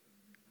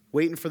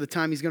 Waiting for the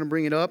time he's going to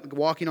bring it up,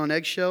 walking on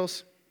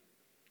eggshells.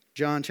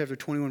 John chapter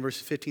 21,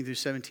 verses 15 through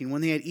 17.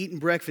 When they had eaten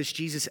breakfast,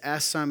 Jesus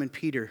asked Simon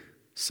Peter,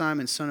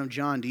 Simon, son of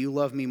John, do you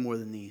love me more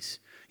than these?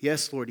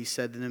 Yes, Lord, he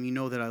said to them, you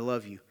know that I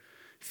love you.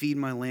 Feed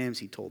my lambs,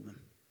 he told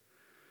them.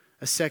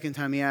 A second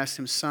time he asked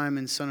him,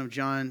 Simon, son of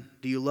John,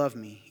 do you love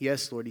me?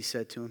 Yes, Lord, he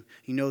said to him.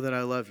 You know that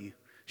I love you.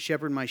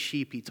 Shepherd my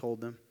sheep, he told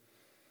them.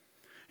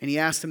 And he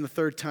asked him the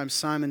third time,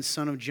 Simon,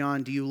 son of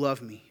John, do you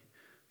love me?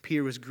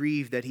 Peter was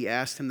grieved that he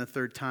asked him the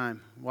third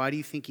time. Why do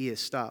you think he is?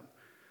 Stop.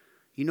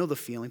 You know the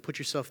feeling. Put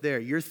yourself there.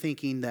 You're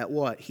thinking that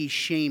what? He's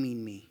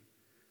shaming me.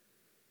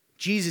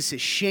 Jesus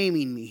is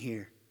shaming me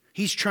here.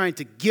 He's trying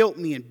to guilt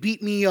me and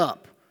beat me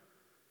up.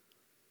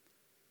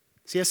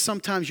 See, that's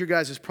sometimes your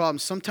guys' problem.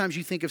 Sometimes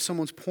you think if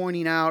someone's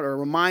pointing out or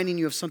reminding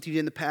you of something you did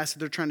in the past that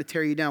they're trying to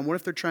tear you down. What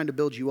if they're trying to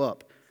build you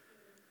up?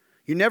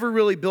 You never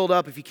really build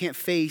up if you can't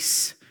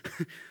face,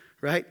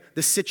 right,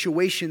 the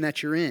situation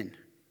that you're in.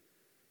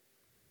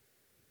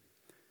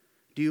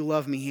 Do you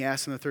love me? He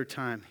asked him the third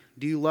time.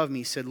 Do you love me?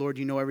 He said, Lord,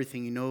 you know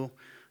everything. You know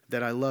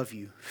that I love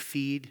you.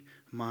 Feed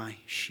my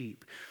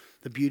sheep.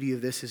 The beauty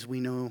of this, as we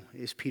know,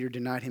 is Peter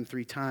denied him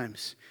 3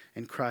 times,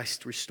 and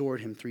Christ restored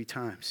him 3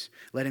 times.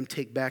 Let him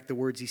take back the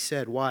words he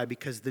said. Why?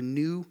 Because the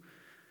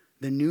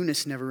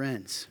newness never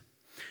ends.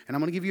 And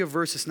I'm going to give you a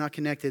verse that's not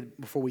connected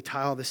before we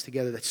tie all this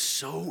together that's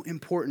so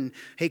important.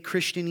 Hey,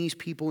 Christianese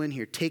people in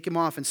here, take him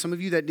off. And some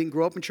of you that didn't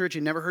grow up in church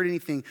and never heard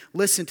anything,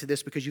 listen to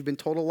this because you've been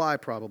told a lie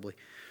probably.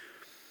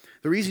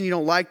 The reason you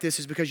don't like this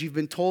is because you've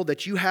been told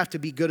that you have to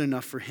be good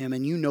enough for him,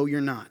 and you know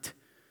you're not.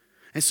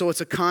 And so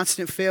it's a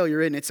constant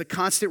failure, and it's a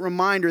constant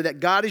reminder that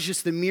God is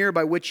just the mirror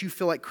by which you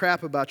feel like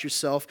crap about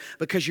yourself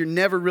because you're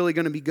never really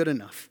going to be good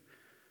enough.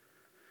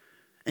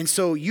 And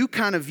so you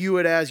kind of view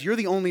it as you're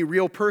the only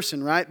real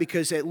person, right?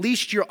 Because at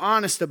least you're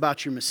honest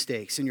about your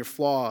mistakes and your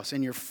flaws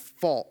and your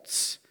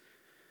faults.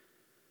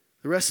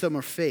 The rest of them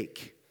are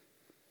fake.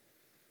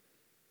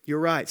 You're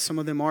right, some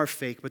of them are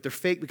fake, but they're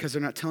fake because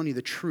they're not telling you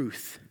the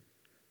truth.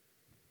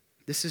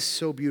 This is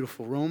so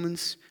beautiful.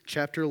 Romans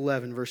chapter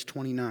 11, verse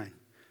 29.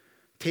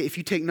 If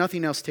you take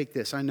nothing else, take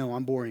this. I know,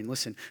 I'm boring.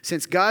 Listen.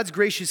 Since God's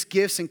gracious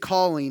gifts and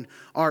calling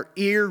are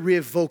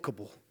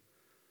irrevocable.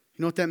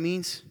 You know what that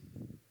means?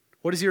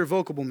 What does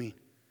irrevocable mean?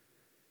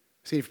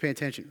 See if you're paying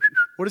attention.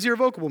 What does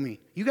irrevocable mean?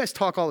 You guys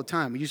talk all the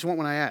time. You just want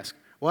when I ask.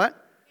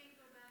 What?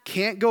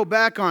 Can't go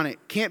back on it.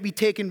 Can't be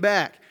taken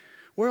back.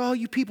 Where are all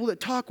you people that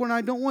talk when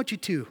I don't want you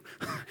to?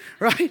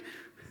 Right?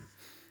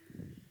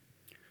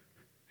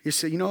 You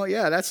say, you know,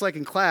 yeah, that's like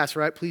in class,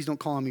 right? Please don't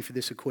call on me for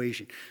this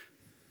equation.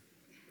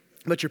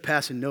 But you're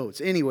passing notes.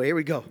 Anyway, here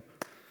we go.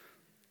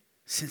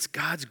 Since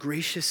God's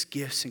gracious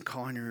gifts and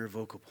calling are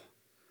irrevocable.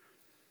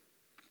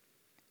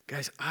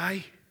 Guys,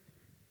 I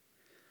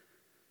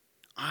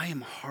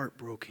am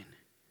heartbroken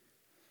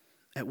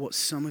at what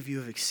some of you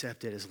have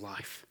accepted as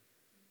life.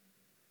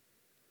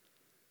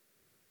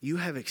 You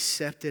have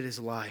accepted as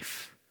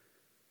life.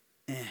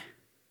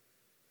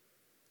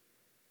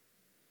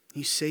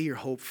 You say you're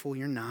hopeful,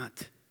 you're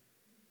not.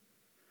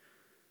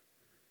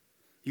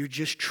 You're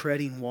just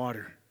treading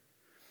water.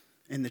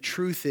 And the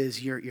truth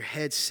is your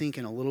head's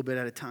sinking a little bit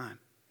at a time.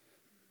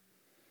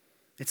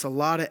 It's a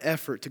lot of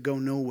effort to go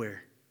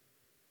nowhere.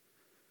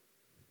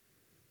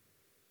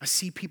 I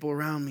see people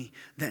around me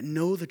that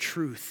know the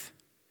truth.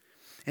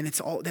 And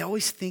they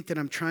always think that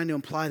I'm trying to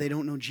imply they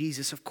don't know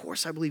Jesus. Of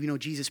course I believe you know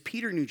Jesus.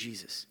 Peter knew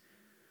Jesus.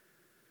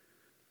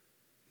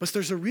 But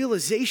there's a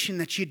realization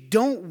that you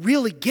don't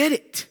really get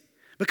it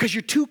because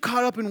you're too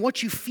caught up in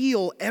what you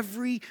feel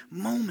every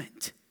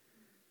moment.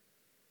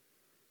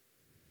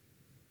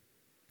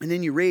 And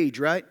then you rage,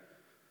 right?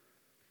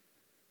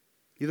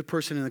 You're the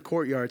person in the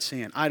courtyard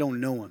saying, I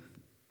don't know him.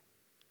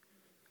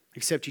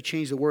 Except you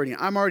change the wording.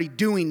 I'm already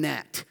doing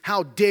that.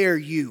 How dare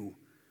you?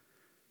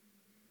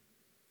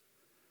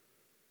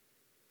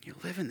 You're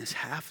living this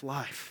half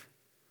life.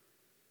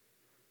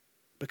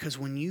 Because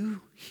when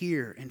you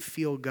hear and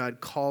feel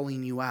God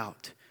calling you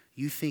out,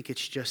 you think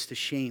it's just to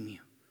shame you.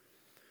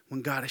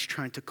 When God is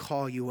trying to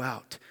call you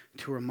out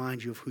to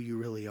remind you of who you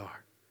really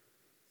are.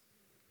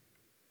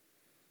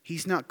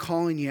 He's not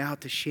calling you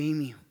out to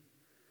shame you.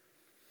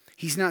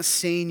 He's not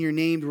saying your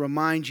name to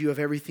remind you of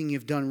everything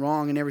you've done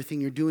wrong and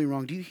everything you're doing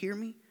wrong. Do you hear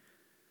me?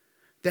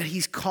 That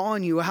He's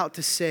calling you out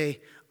to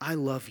say, I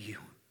love you.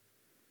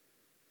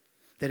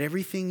 That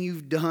everything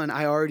you've done,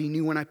 I already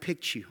knew when I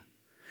picked you.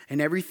 And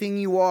everything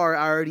you are,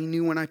 I already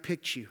knew when I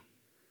picked you.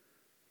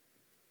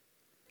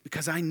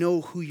 Because I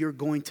know who you're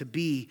going to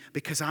be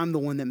because I'm the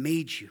one that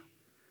made you.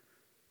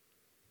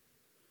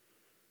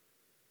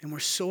 And we're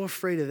so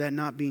afraid of that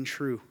not being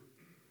true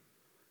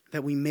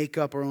that we make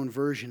up our own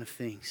version of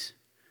things.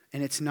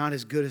 And it's not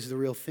as good as the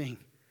real thing.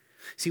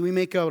 See, we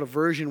make out a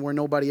version where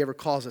nobody ever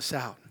calls us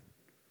out.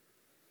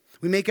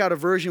 We make out a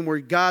version where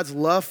God's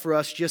love for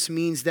us just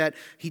means that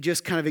He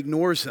just kind of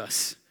ignores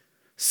us.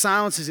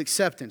 Silence is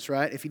acceptance,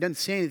 right? If He doesn't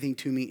say anything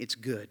to me, it's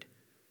good.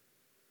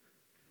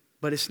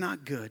 But it's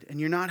not good, and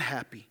you're not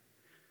happy.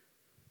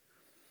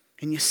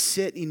 And you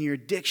sit in your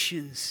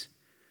addictions,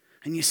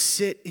 and you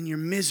sit in your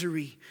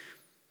misery,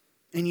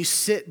 and you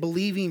sit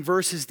believing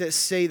verses that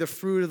say the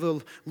fruit of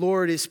the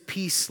Lord is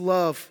peace,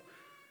 love,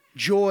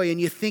 joy, and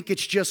you think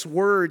it's just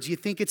words. You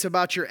think it's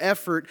about your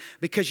effort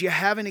because you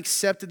haven't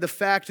accepted the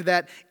fact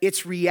that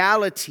it's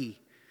reality.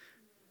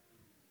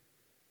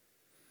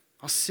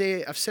 I've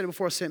said it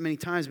before, I've said it many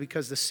times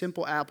because the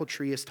simple apple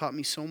tree has taught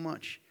me so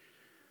much.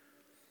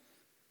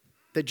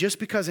 That just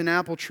because an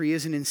apple tree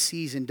isn't in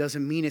season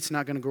doesn't mean it's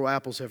not going to grow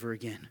apples ever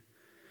again.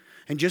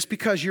 And just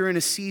because you're in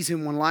a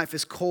season when life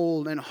is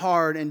cold and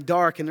hard and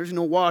dark and there's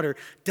no water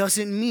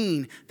doesn't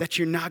mean that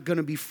you're not going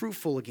to be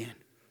fruitful again.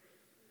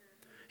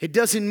 It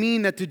doesn't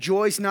mean that the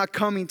joy's not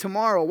coming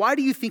tomorrow. Why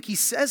do you think He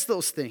says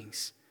those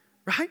things?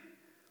 Right?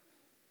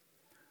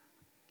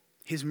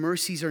 His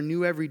mercies are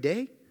new every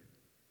day.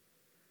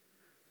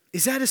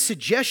 Is that a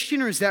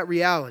suggestion or is that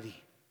reality?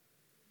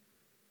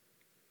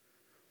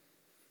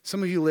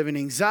 Some of you live in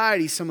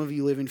anxiety. Some of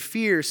you live in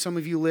fear. Some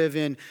of you live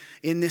in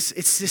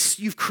this,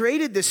 you've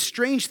created this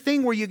strange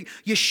thing where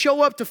you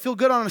show up to feel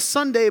good on a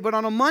Sunday, but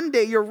on a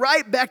Monday, you're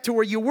right back to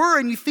where you were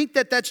and you think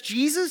that that's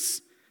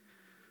Jesus?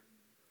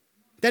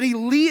 That He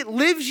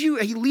leaves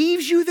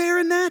you there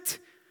in that?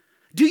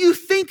 Do you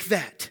think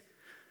that?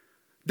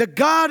 The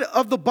God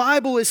of the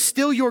Bible is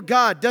still your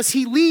God. Does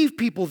He leave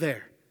people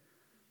there?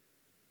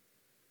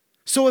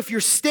 So if you're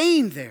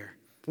staying there,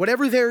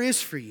 whatever there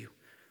is for you,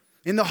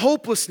 in the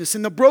hopelessness,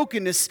 in the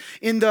brokenness,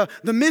 in the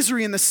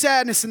misery, in the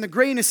sadness, in the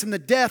grayness, in the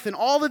death, and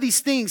all of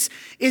these things,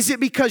 is it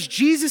because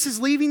Jesus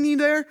is leaving you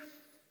there?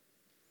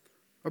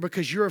 Or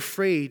because you're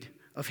afraid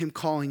of Him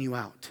calling you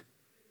out?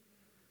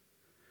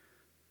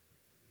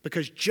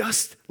 Because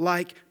just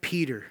like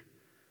Peter,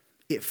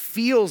 it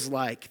feels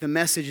like the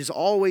message is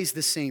always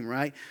the same,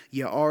 right?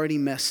 You already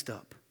messed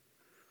up.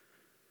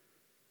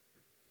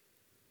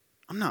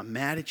 I'm not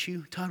mad at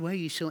you. Todd, why are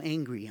you so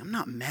angry? I'm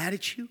not mad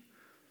at you.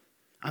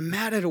 I'm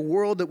mad at a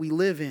world that we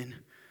live in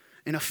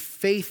and a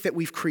faith that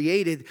we've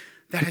created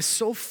that is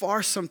so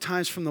far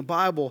sometimes from the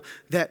Bible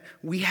that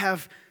we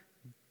have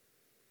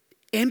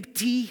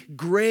empty,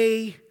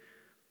 gray,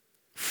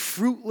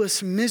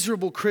 fruitless,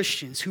 miserable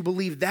Christians who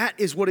believe that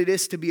is what it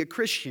is to be a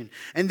Christian.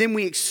 And then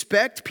we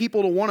expect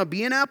people to want to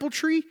be an apple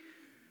tree?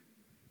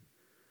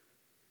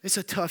 It's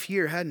a tough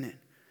year, hadn't it?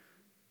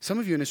 Some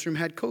of you in this room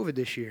had COVID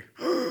this year.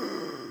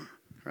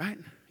 Right?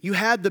 You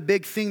had the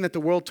big thing that the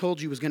world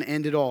told you was going to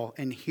end it all.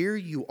 And here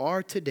you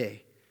are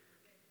today.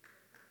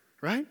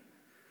 Right?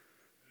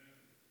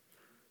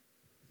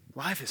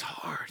 Life is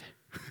hard.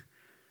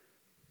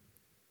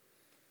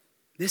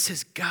 This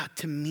has got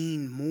to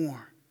mean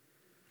more.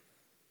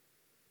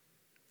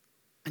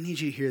 I need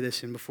you to hear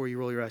this, and before you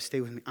roll your eyes, stay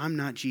with me. I'm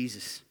not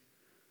Jesus.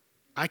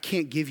 I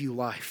can't give you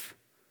life.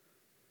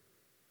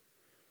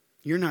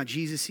 You're not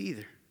Jesus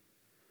either.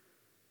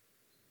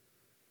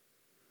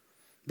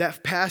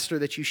 That pastor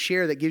that you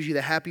share that gives you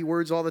the happy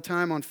words all the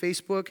time on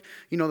Facebook,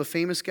 you know, the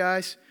famous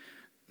guys,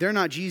 they're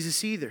not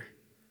Jesus either.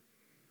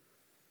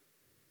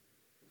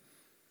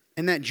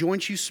 And that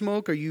joint you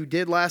smoke, or you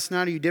did last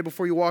night, or you did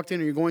before you walked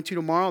in, or you're going to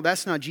tomorrow,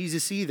 that's not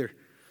Jesus either.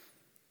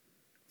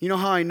 You know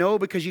how I know?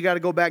 Because you got to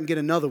go back and get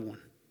another one.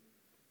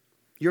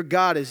 Your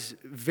God is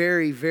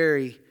very,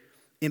 very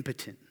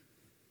impotent.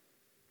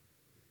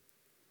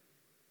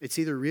 It's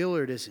either real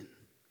or it isn't.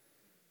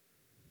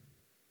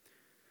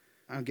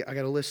 I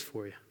got a list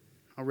for you.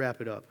 I'll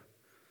wrap it up.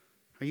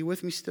 Are you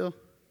with me still?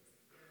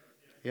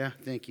 Yeah,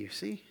 thank you.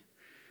 See,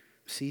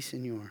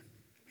 senor.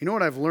 You know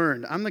what I've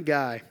learned? I'm the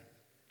guy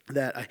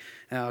that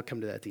I'll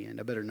come to that at the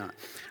end. I better not.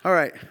 All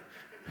right.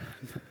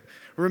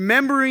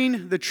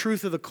 Remembering the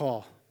truth of the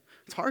call.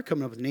 It's hard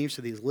coming up with names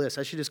for these lists.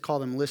 I should just call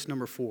them list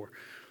number 4.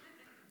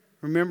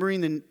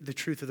 Remembering the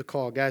truth of the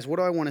call. Guys, what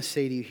do I want to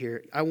say to you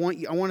here? I want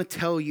to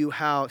tell you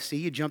how, see,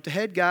 you jumped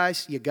ahead,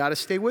 guys. You got to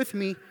stay with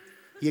me.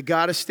 You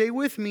got to stay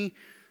with me.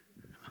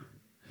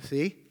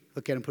 See?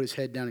 Look at him put his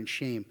head down in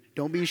shame.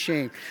 Don't be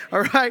ashamed.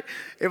 All right?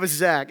 It was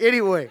Zach.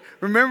 Anyway,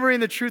 remembering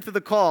the truth of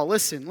the call.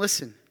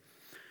 Listen.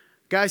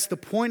 Guys, the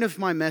point of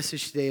my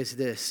message today is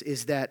this,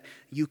 is that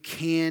you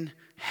can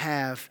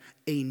have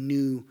a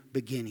new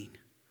beginning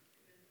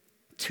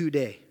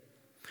today.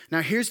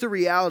 Now, here's the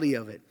reality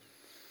of it.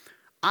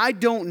 I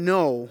don't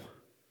know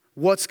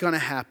what's going to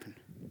happen.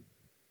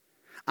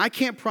 I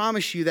can't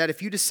promise you that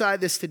if you decide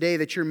this today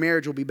that your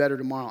marriage will be better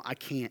tomorrow. I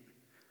can't.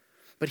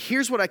 But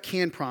here's what I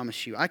can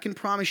promise you. I can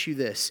promise you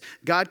this.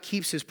 God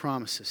keeps his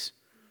promises.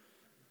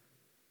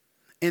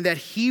 And that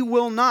he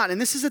will not. And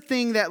this is a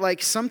thing that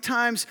like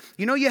sometimes,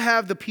 you know, you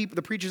have the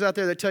preachers out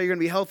there that tell you you're going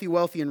to be healthy,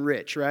 wealthy, and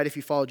rich, right? If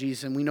you follow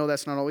Jesus. And we know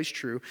that's not always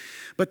true.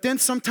 But then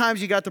sometimes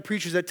you got the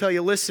preachers that tell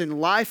you, listen,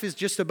 life is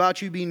just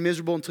about you being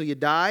miserable until you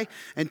die,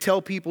 and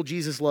tell people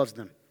Jesus loves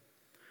them.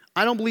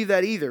 I don't believe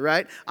that either,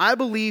 right? I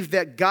believe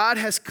that God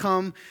has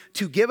come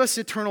to give us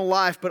eternal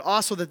life, but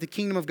also that the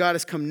kingdom of God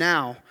has come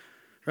now,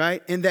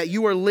 right? And that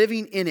you are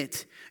living in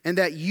it, and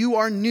that you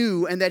are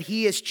new, and that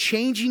he is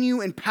changing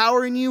you,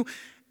 empowering you,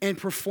 and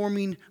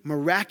performing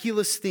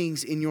miraculous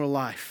things in your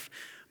life.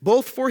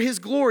 Both for his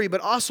glory,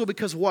 but also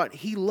because what?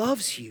 He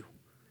loves you.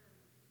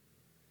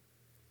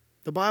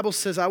 The Bible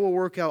says, I will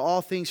work out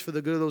all things for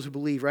the good of those who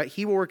believe, right?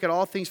 He will work out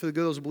all things for the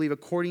good of those who believe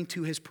according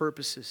to his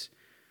purposes.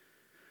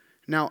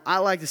 Now, I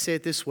like to say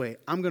it this way.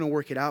 I'm going to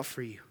work it out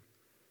for you.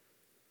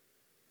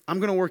 I'm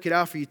going to work it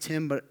out for you,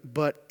 Tim,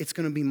 but it's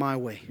going to be my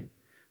way.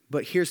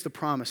 But here's the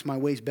promise. My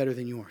way's better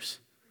than yours.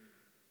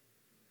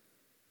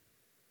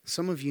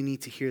 Some of you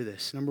need to hear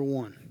this. Number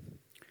one,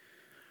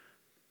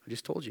 I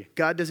just told you,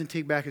 God doesn't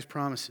take back his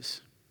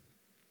promises.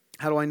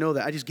 How do I know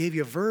that? I just gave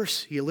you a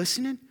verse. Are you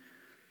listening?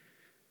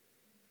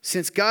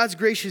 Since God's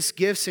gracious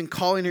gifts and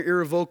calling are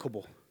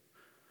irrevocable.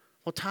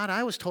 Well, Todd,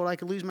 I was told I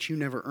could lose my you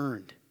never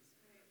earned.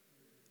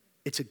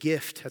 It's a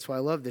gift. That's why I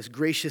love this.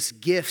 Gracious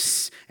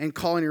gifts and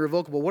calling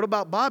irrevocable. What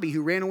about Bobby,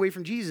 who ran away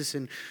from Jesus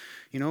and,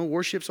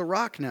 worships a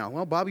rock now?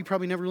 Well, Bobby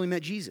probably never really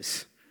met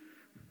Jesus.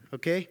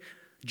 Okay?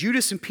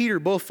 Judas and Peter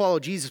both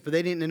followed Jesus, but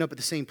they didn't end up at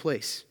the same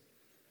place.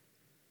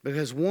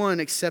 Because one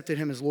accepted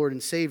him as Lord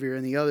and Savior,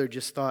 and the other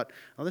just thought,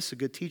 oh, this is a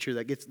good teacher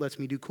that lets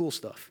me do cool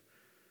stuff.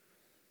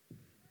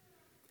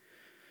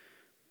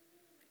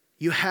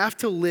 You have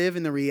to live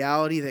in the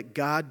reality that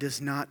God does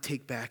not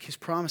take back his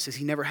promises.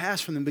 He never has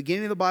from the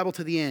beginning of the Bible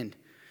to the end.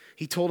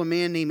 He told a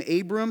man named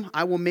Abram,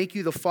 I will make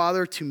you the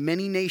father to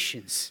many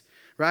nations.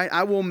 Right?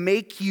 I will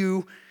make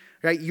you,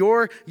 right?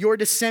 Your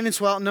descendants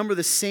will outnumber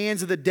the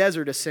sands of the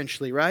desert,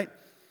 essentially, right?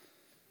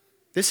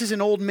 This is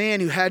an old man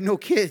who had no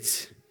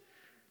kids.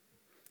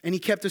 And he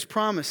kept his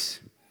promise.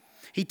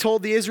 He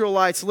told the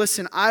Israelites,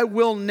 listen, I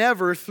will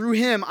never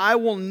forsake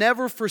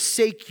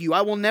you.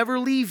 I will never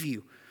leave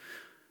you.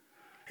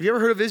 Have you ever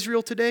heard of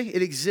Israel today?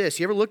 It exists.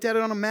 You ever looked at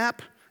it on a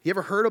map? You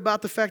ever heard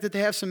about the fact that they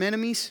have some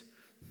enemies?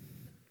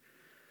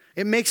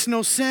 It makes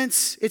no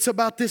sense. It's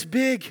about this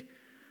big.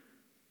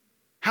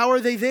 How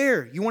are they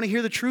there? You want to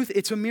hear the truth?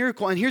 It's a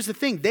miracle. And here's the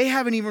thing. They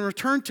haven't even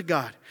returned to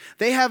God.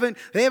 They haven't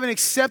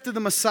accepted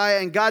the Messiah,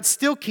 and God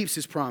still keeps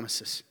his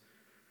promises.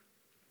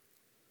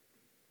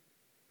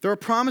 There are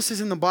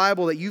promises in the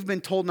Bible that you've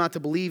been told not to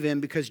believe in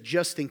because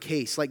just in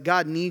case. Like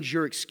God needs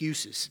your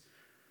excuses.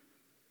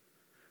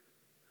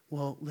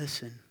 Well,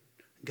 listen.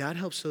 God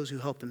helps those who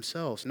help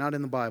themselves, not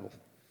in the Bible.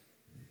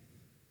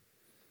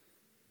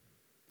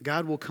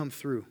 God will come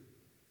through.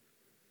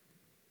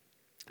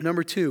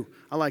 Number two,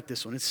 I like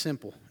this one. It's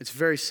simple. It's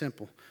very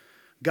simple.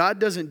 God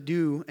doesn't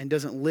do and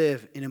doesn't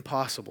live in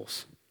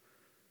impossibles.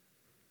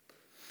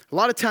 A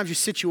lot of times your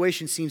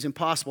situation seems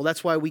impossible.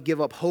 That's why we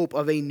give up hope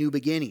of a new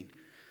beginning.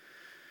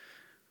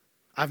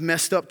 I've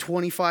messed up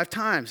 25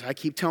 times. I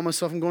keep telling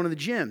myself I'm going to the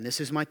gym. This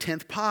is my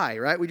 10th pie,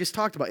 right? We just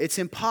talked about it. It's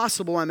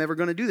impossible I'm ever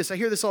going to do this. I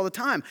hear this all the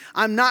time.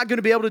 I'm not going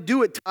to be able to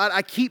do it, Todd.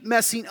 I keep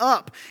messing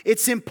up.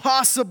 It's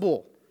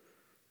impossible.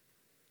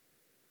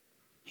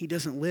 He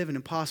doesn't live in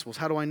impossibles.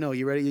 How do I know?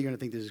 You ready? You're going to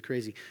think this is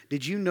crazy.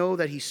 Did you know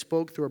that he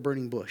spoke through a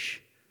burning bush?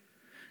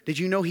 Did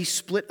you know he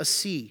split a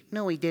sea?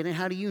 No, he didn't.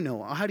 How do you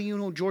know? How do you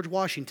know George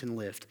Washington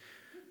lived?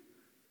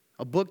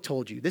 A book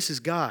told you. This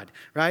is God,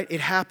 right? It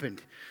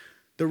happened.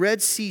 The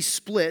Red Sea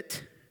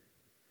split,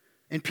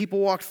 and people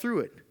walked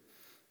through it.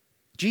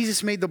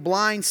 Jesus made the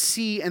blind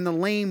see and the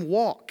lame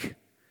walk.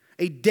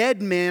 A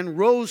dead man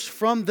rose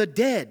from the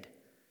dead.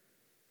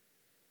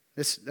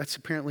 That's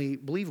apparently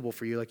believable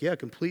for you. Like, yeah,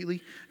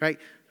 completely, right?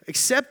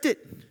 Accept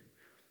it.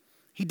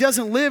 He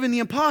doesn't live in the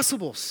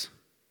impossibles.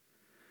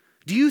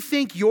 Do you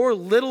think your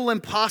little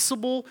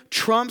impossible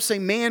trumps a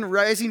man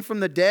rising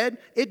from the dead?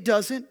 It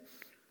doesn't.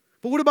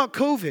 But what about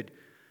COVID?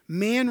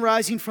 Man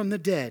rising from the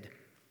dead,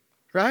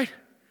 right?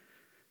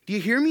 Do you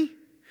hear me?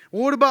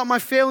 Well, what about my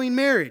failing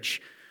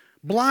marriage?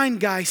 Blind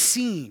guy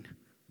seeing,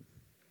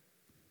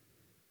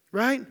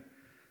 right?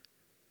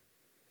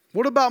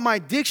 What about my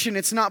addiction?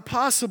 It's not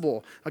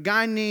possible. A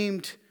guy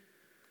named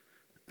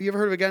you ever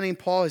heard of a guy named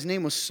Paul? His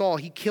name was Saul.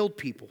 He killed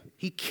people.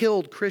 He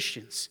killed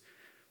Christians.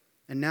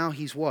 And now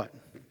he's what?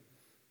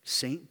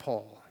 St.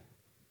 Paul.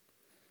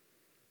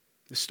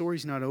 The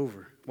story's not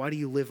over. Why do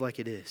you live like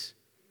it is?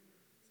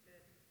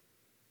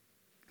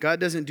 God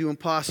doesn't do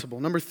impossible.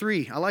 Number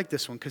 3, I like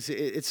this one because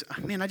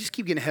I just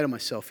keep getting ahead of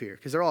myself here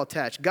because they're all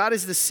attached. God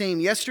is the same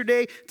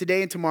yesterday,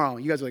 today, and tomorrow.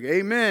 You guys are like,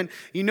 amen.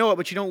 You know it,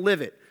 but you don't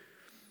live it.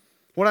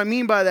 What I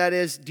mean by that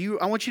is,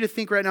 I want you to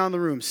think right now in the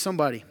room,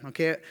 somebody,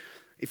 okay?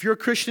 If you're a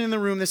Christian in the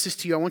room, this is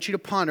to you. I want you to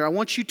ponder. I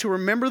want you to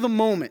remember the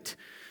moment.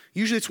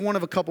 Usually it's one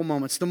of a couple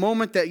moments. The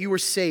moment that you were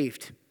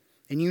saved,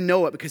 and you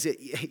know it because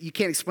you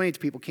can't explain it to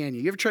people, can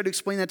you? You ever tried to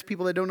explain that to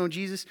people that don't know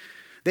Jesus?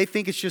 They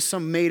think it's just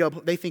some made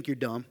up, they think you're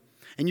dumb.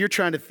 And you're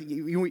trying to,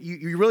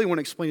 you really want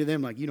to explain to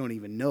them like you don't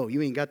even know. You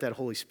ain't got that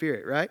Holy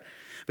Spirit, right?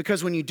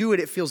 Because when you do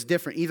it, it feels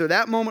different. Either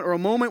that moment or a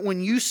moment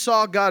when you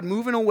saw God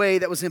move in a way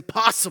that was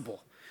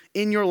impossible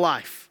in your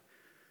life.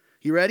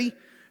 You ready?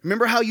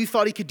 Remember how you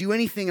thought he could do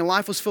anything and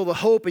life was filled with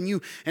hope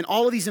and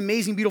all of these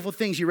amazing, beautiful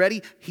things. You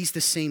ready? He's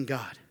the same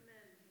God.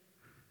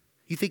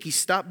 You think he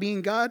stopped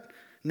being God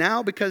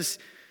now because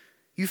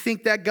you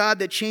think that God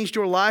that changed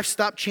your life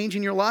stopped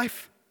changing your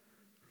life?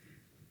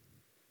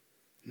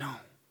 No.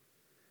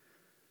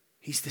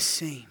 He's the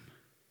same.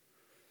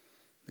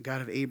 The God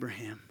of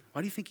Abraham.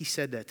 Why do you think he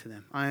said that to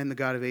them? I am the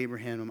God of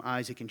Abraham,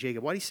 Isaac, and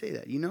Jacob. Why do you say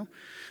that? You know?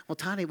 Well,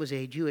 Todd, it was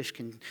a Jewish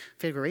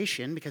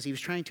configuration because he was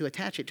trying to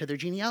attach it to their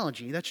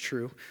genealogy. That's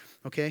true.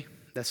 Okay?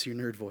 That's your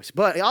nerd voice.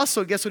 But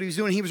also, guess what he was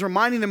doing? He was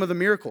reminding them of the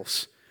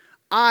miracles.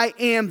 I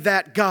am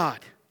that God.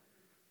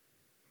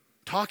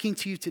 Talking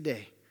to you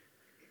today.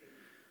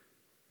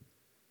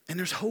 And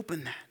there's hope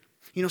in that.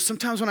 You know,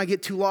 sometimes when I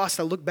get too lost,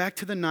 I look back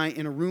to the night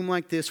in a room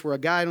like this where a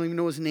guy, I don't even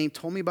know his name,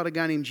 told me about a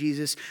guy named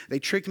Jesus. They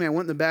tricked me. I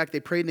went in the back. They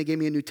prayed and they gave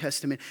me a New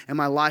Testament. And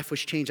my life was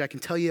changed. I can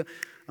tell you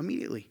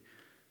immediately.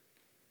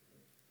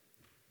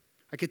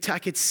 I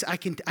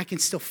can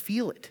still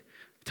feel it.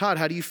 Todd,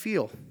 how do you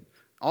feel?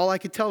 All I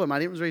could tell them,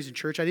 I was raised in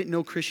church. I didn't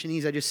know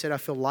Christianese. I just said I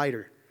feel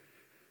lighter.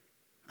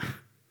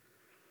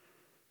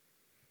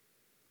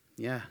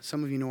 Yeah,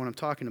 some of you know what I'm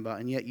talking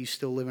about, and yet you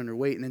still live under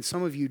weight. And then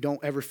some of you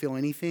don't ever feel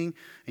anything,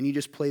 and you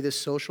just play this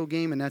social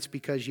game, and that's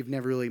because you've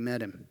never really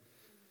met him.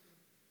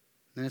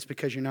 And that's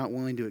because you're not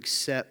willing to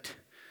accept.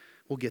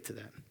 We'll get to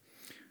that.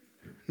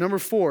 Number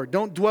 4,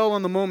 don't dwell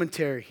on the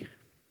momentary.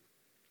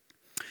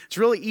 It's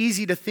really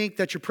easy to think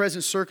that your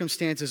present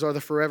circumstances are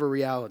the forever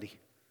reality.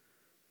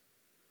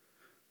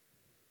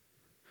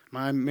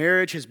 My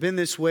marriage has been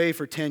this way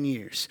for 10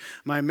 years.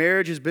 My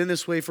marriage has been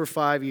this way for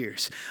 5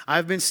 years.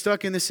 I've been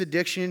stuck in this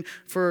addiction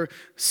for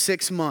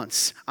 6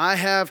 months. I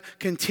have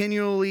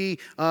continually,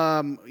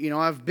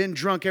 I've been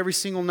drunk every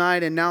single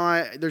night, and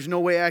now there's no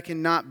way I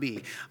can not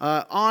be.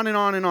 On and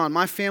on and on.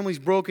 My family's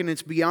broken.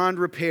 It's beyond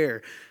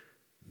repair.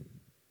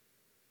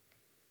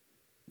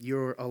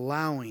 You're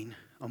allowing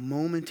a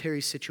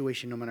momentary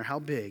situation, no matter how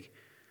big,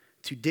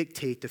 to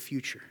dictate the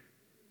future.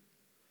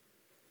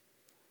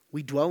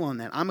 We dwell on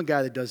that. I'm a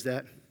guy that does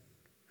that.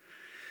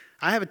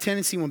 I have a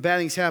tendency when bad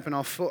things happen,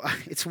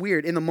 it's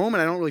weird. In the moment,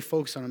 I don't really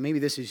focus on it. Maybe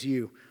this is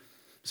you.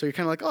 So you're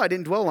kind of like, oh, I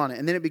didn't dwell on it.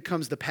 And then it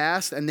becomes the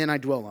past, and then I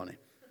dwell on it.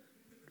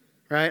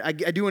 Right? I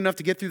do enough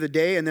to get through the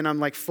day, and then I'm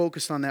like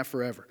focused on that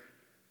forever.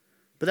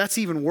 But that's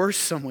even worse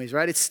some ways,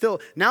 right? It's still,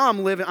 now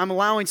I'm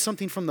allowing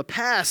something from the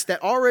past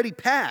that already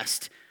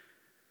passed,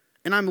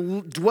 and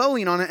I'm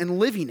dwelling on it and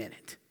living in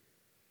it.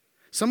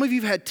 Some of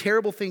you have had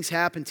terrible things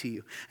happen to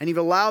you, and you've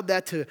allowed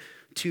that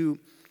to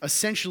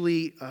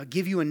essentially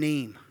give you a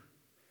name.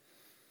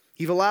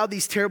 You've allowed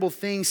these terrible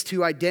things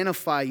to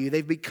identify you.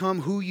 They've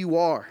become who you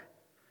are.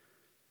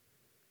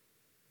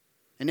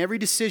 And every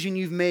decision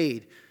you've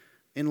made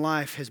in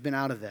life has been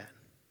out of that.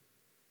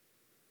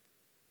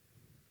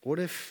 What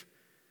if,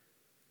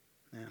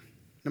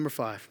 number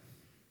 5.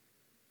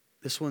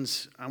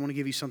 I want to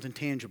give you something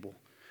tangible.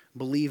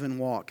 Believe and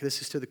walk. This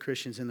is to the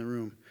Christians in the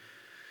room.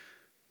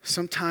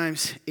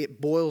 Sometimes it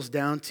boils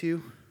down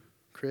to,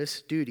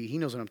 Chris, duty. He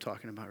knows what I'm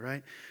talking about,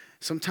 right?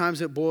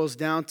 Sometimes it boils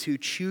down to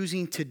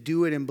choosing to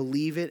do it and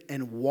believe it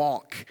and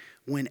walk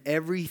when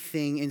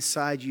everything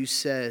inside you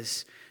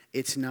says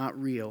it's not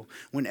real.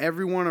 When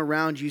everyone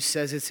around you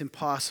says it's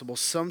impossible.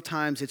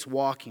 Sometimes it's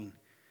walking.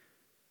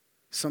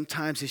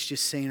 Sometimes it's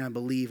just saying I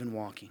believe and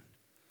walking.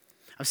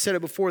 I've said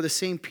it before, the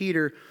same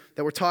Peter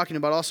that we're talking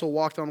about also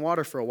walked on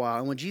water for a while.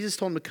 And when Jesus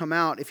told him to come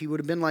out, if he would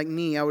have been like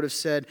me, I would have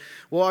said,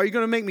 well, are you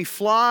going to make me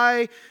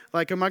fly?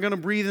 Like, am I going to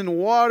breathe in the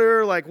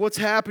water? Like, what's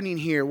happening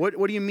here? What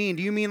do you mean?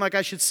 Do you mean like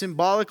I should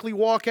symbolically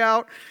walk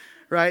out?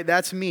 Right?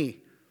 That's me.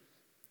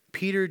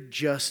 Peter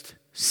just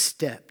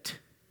stepped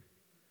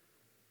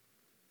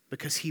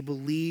because he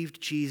believed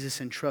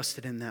Jesus and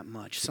trusted him that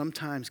much.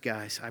 Sometimes,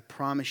 guys, I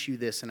promise you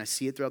this, and I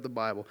see it throughout the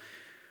Bible.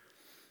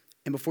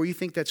 And before you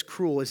think that's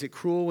cruel, is it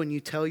cruel when you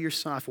tell your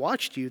son, I've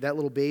watched you, that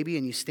little baby,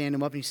 and you stand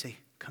him up and you say,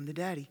 come to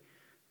daddy,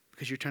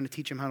 because you're trying to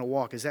teach him how to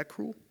walk. Is that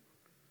cruel?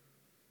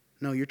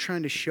 No, you're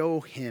trying to show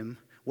him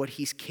what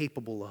he's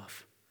capable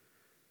of.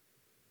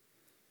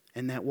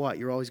 And that what?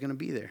 You're always going to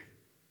be there.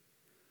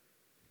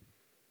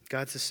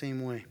 God's the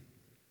same way.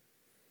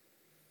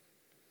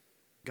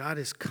 God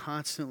is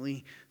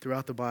constantly,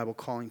 throughout the Bible,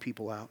 calling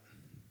people out.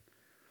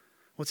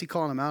 What's he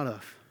calling them out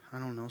of? I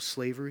don't know,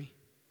 slavery,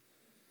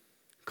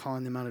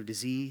 calling them out of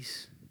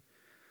disease,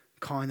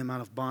 calling them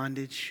out of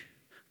bondage,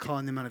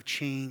 calling them out of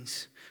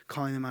chains,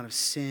 calling them out of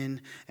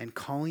sin, and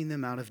calling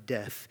them out of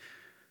death.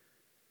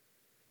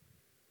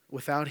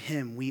 Without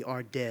him, we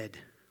are dead.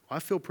 Well, I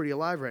feel pretty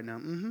alive right now.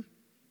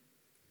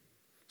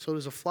 So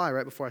does a fly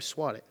right before I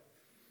swat it.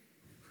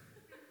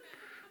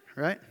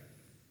 Right?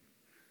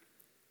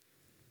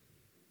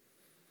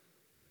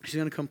 She's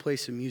going to come play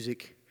some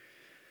music.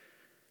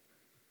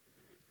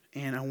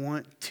 And I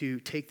want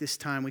to take this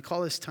time. We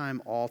call this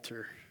time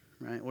altar,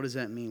 right? What does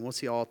that mean? What's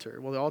the altar?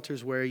 Well, the altar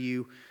is where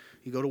you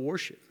go to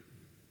worship.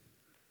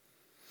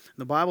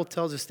 The Bible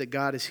tells us that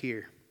God is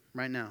here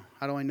right now.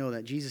 How do I know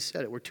that? Jesus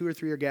said it. Where 2 or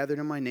 3 are gathered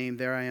in my name,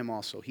 there I am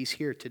also. He's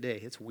here today.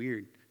 It's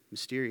weird,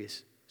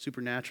 mysterious,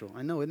 supernatural.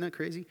 I know, isn't that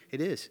crazy?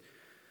 It is.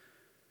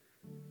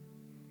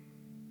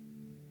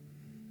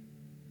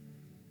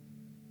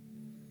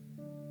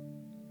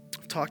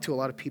 I've talked to a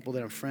lot of people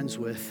that I'm friends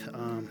with,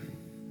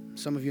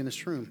 some of you in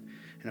this room,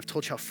 and I've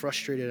told you how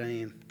frustrated I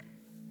am.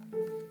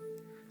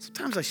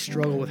 Sometimes I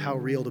struggle with how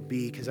real to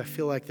be because I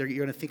feel like you're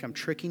going to think I'm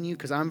tricking you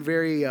because I'm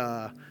very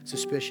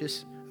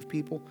suspicious of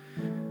people,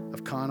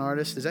 of con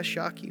artists. Does that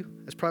shock you?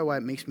 That's probably why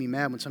it makes me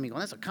mad when somebody goes,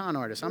 that's a con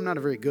artist. I'm not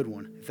a very good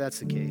one, if that's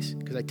the case,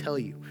 because I tell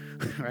you,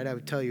 right? I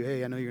would tell you,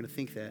 hey, I know you're going to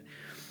think that.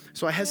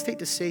 So I hesitate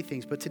to say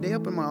things, but today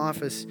up in my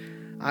office,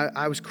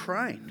 I was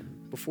crying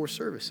before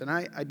service, and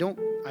I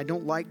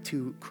don't like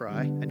to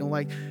cry.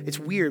 It's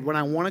weird. When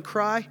I want to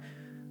cry,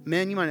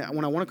 when I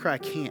want to cry, I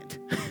can't.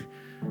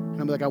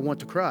 And I'm like, I want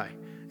to cry.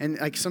 And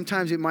like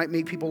sometimes it might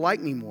make people like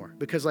me more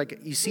because like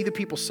you see the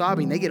people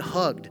sobbing, they get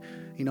hugged,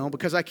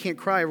 because I can't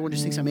cry, everyone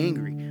just thinks I'm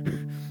angry.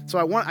 So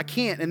I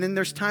can't. And then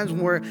there's times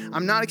where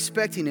I'm not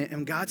expecting it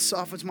and God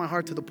softens my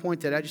heart to the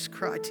point that I just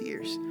cry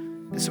tears.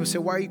 And someone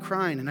said, why are you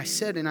crying? And I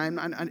said, and I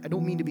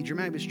don't mean to be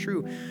dramatic, but it's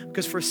true.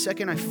 Because for a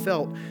second I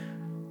felt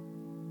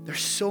there's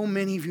so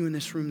many of you in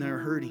this room that are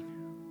hurting.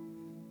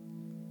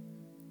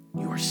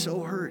 You are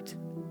so hurt.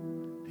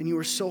 And you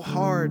are so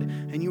hard.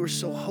 And you are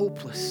so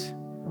hopeless.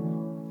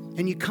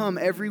 And you come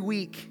every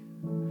week.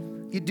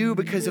 You do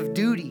because of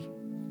duty.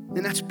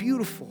 And that's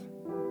beautiful.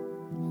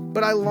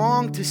 But I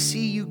long to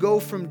see you go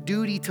from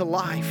duty to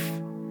life.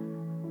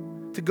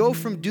 To go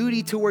from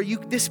duty to where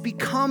this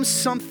becomes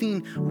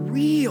something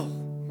real.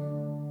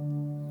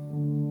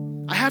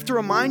 I have to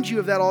remind you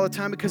of that all the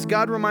time because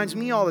God reminds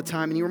me all the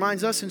time. And he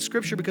reminds us in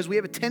Scripture because we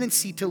have a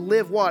tendency to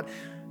live what?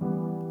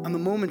 On the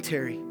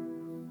momentary.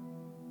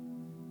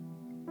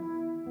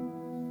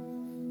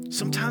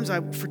 Sometimes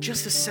for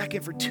just a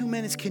second, for 2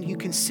 minutes, can you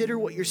consider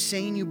what you're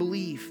saying you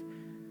believe?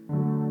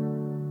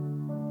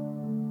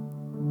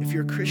 If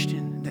you're a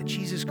Christian, that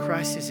Jesus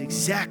Christ is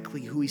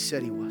exactly who he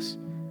said he was.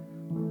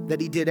 That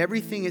he did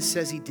everything it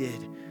says he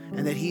did.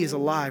 And that he is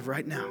alive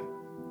right now.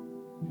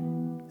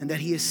 And that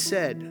he has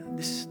said,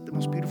 this is the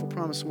most beautiful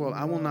promise in the world,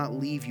 I will not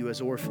leave you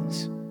as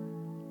orphans.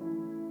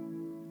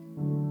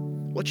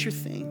 What's your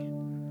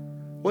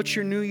thing? What's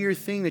your New Year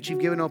thing that you've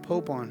given up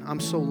hope on? I'm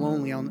so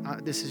lonely.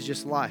 This is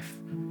just life.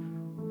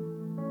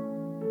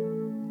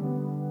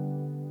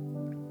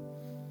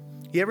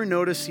 You ever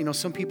notice,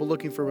 some people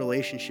looking for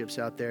relationships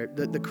out there,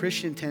 the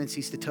Christian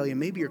tendency is to tell you,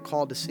 maybe you're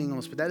called to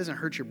singleness, but that doesn't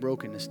hurt your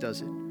brokenness, does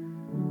it?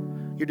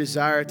 Your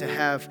desire to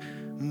have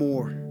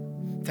more,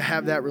 to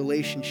have that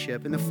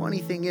relationship. And the funny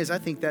thing is, I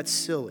think that's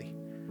silly.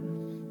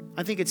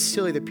 I think it's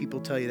silly that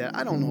people tell you that.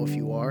 I don't know if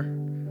you are.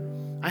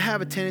 I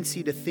have a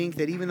tendency to think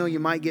that even though you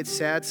might get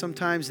sad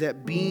sometimes,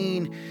 that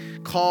being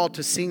called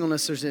to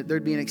singleness,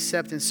 there'd be an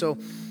acceptance. So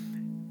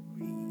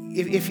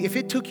if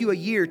it took you a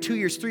year, 2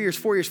 years, 3 years,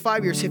 4 years,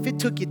 5 years, if it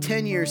took you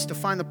 10 years to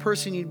find the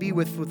person you'd be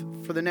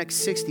with for the next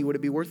 60, would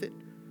it be worth it?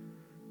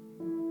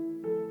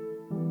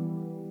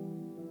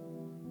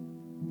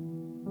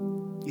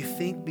 You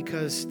think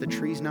because the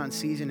tree's not in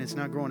season, it's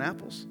not growing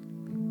apples?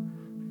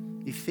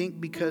 You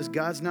think because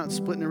God's not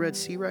splitting the Red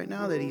Sea right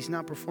now that he's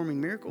not performing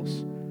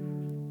miracles?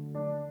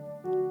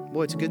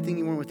 Boy, it's a good thing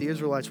you weren't with the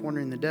Israelites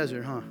wandering in the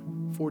desert, huh?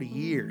 40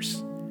 years.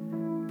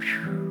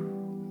 Whew.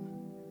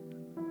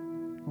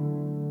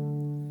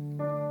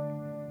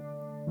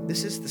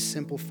 This is the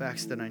simple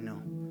facts that I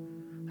know.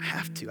 I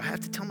have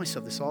to tell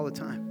myself this all the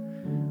time.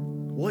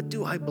 What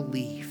do I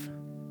believe?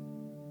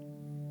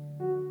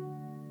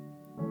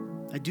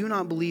 I do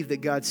not believe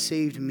that God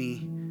saved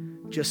me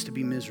just to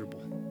be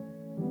miserable.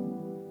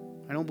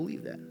 I don't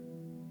believe that.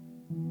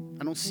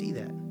 I don't see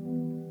that.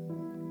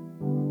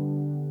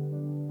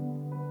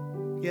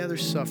 Yeah,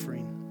 there's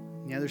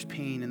suffering. Yeah, there's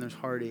pain and there's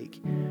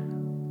heartache.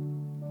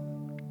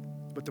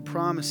 But the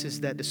promise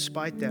is that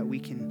despite that, we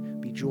can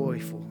be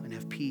joyful and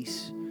have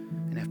peace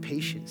and have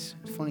patience.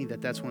 It's funny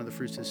that that's one of the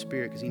fruits of the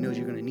Spirit because he knows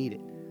you're going to need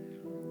it.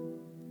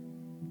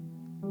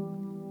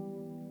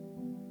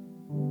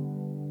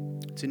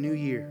 It's a new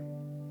year.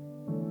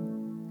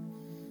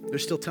 They're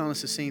still telling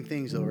us the same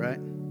things though, right?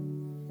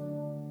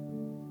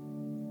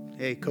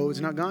 Hey, COVID's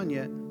not gone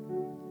yet.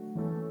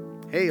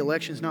 Hey,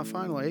 election's not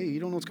final. Hey, you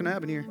don't know what's going to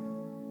happen here.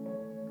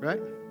 Right?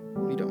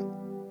 We don't.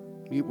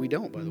 We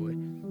don't, by the way.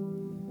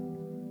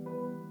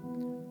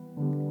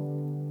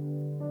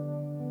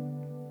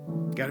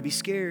 Got to be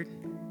scared.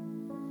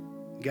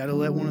 Got to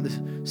let one of the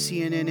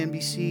CNN,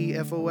 NBC,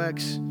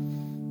 FOX,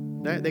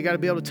 they got to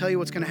be able to tell you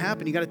what's going to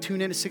happen. You got to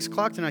tune in at 6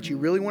 o'clock tonight. You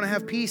really want to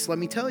have peace, let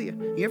me tell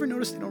you. You ever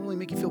notice they don't really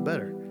make you feel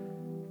better?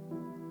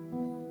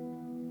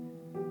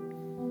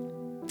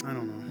 I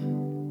don't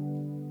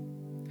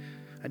know.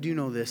 I do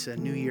know this, that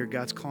New Year,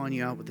 God's calling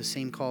you out with the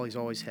same call he's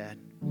always had.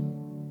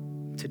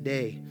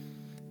 Today,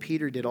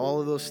 Peter did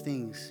all of those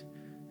things,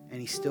 and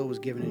he still was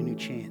given a new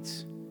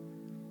chance.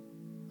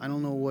 I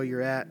don't know where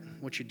you're at,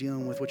 what you're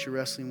dealing with, what you're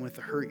wrestling with,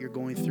 the hurt you're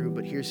going through,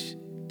 but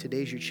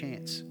today's your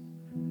chance.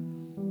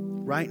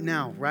 Right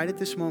now, right at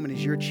this moment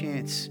is your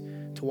chance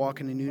to walk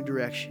in a new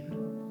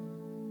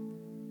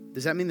direction.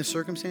 Does that mean the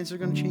circumstances are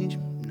going to change?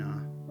 No.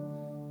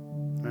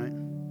 Right?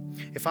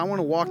 If I want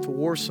to walk to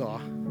Warsaw,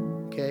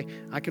 okay,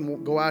 I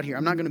can go out here.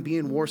 I'm not going to be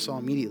in Warsaw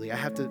immediately.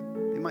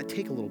 It might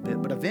take a little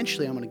bit, but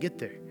eventually I'm going to get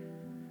there.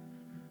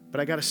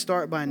 But I got to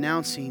start by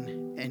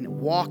announcing and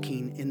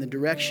walking in the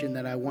direction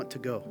that I want to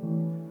go.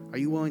 Are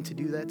you willing to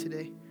do that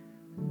today?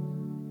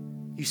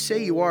 You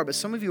say you are, but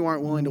some of you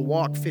aren't willing to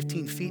walk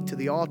 15 feet to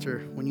the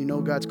altar when you know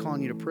God's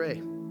calling you to pray.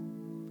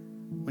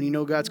 When you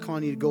know God's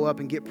calling you to go up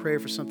and get prayer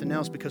for something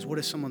else, because what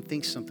if someone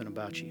thinks something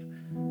about you?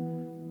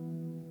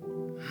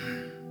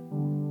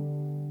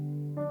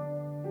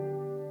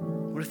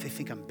 What if they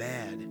think I'm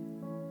bad?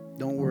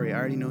 Don't worry, I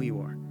already know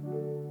you are.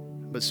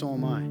 But so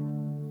am I.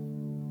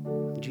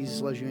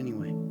 Jesus loves you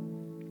anyway.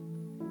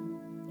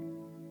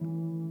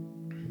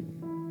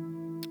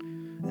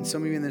 And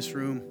some of you in this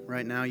room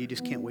right now, you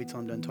just can't wait till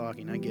I'm done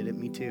talking. I get it,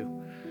 me too.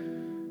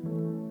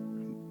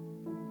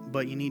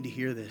 But you need to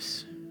hear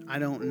this. I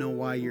don't know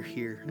why you're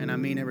here, and I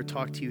may never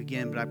talk to you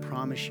again, but I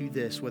promise you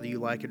this, whether you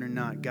like it or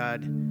not,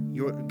 God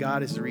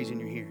is the reason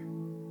you're here.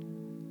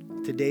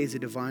 Today is a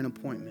divine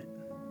appointment.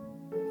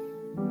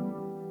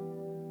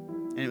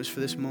 And it was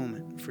for this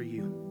moment, for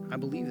you. I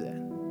believe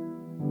that.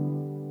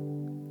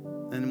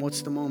 And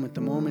what's the moment? The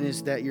moment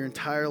is that your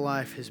entire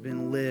life has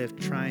been lived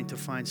trying to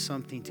find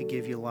something to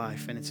give you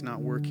life, and it's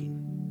not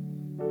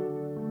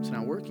working. It's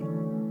not working.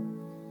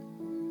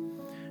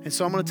 And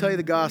so I'm going to tell you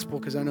the gospel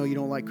because I know you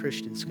don't like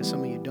Christians, because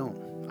some of you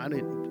don't. I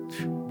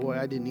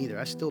didn't either.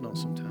 I still don't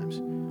sometimes.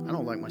 I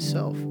don't like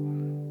myself.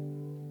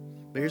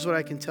 But here's what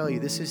I can tell you.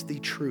 This is the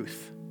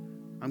truth.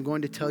 I'm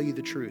going to tell you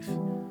the truth.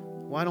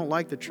 Well, I don't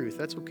like the truth.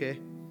 That's okay.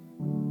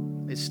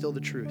 It's still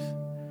the truth.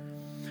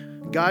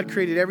 God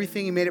created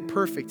everything. He made it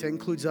perfect. That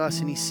includes us.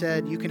 And he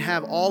said, you can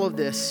have all of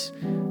this.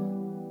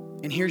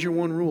 And here's your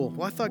one rule.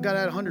 Well, I thought God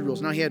had 100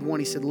 rules. Now he had one.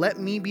 He said, let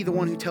me be the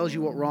one who tells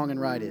you what wrong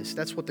and right is.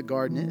 That's what the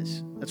garden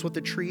is. That's what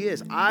the tree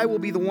is. I will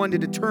be the one to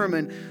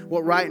determine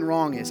what right and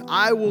wrong is.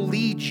 I will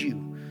lead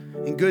you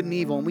in good and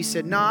evil. And we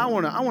said, no, I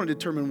want to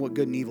determine what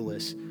good and evil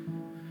is.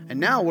 And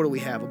now what do we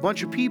have? A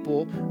bunch of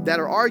people that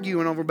are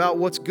arguing over about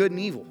what's good and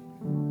evil.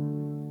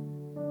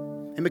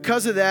 And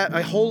because of that,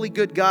 a holy,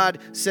 good God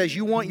says,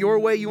 you want your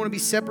way, you want to be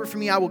separate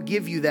from me, I will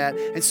give you that.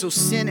 And so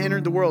sin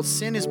entered the world.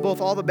 Sin is both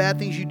all the bad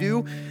things you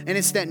do, and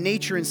it's that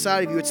nature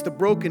inside of you. It's the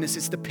brokenness,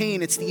 it's the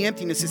pain, it's the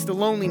emptiness, it's the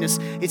loneliness,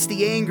 it's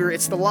the anger,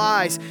 it's the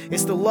lies,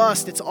 it's the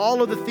lust, it's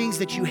all of the things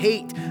that you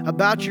hate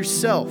about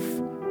yourself.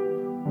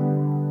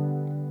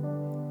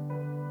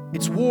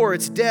 It's war,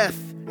 it's death,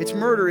 it's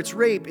murder, it's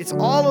rape, it's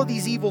all of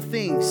these evil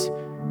things.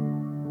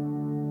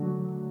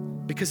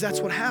 Because that's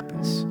what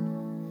happens.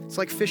 It's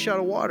like fish out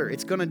of water.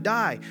 It's going to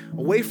die.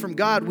 Away from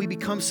God, we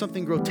become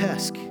something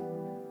grotesque.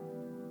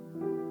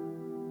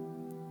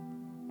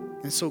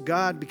 And so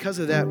God, because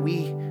of that,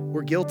 we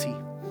were guilty.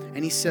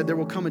 And he said, there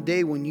will come a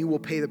day when you will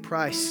pay the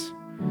price.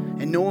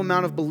 And no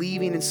amount of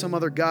believing in some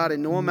other God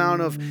and no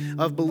amount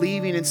of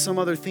believing in some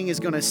other thing is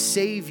going to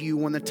save you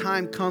when the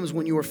time comes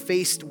when you are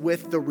faced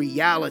with the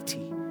reality.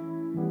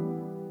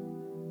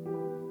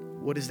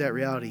 What is that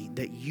reality?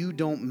 That you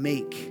don't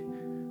make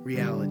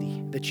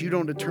reality, that you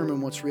don't determine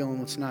what's real and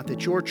what's not,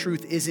 that your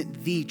truth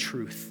isn't the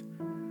truth.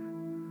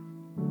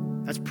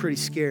 That's pretty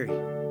scary.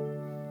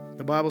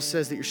 The Bible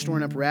says that you're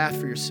storing up wrath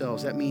for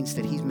yourselves. That means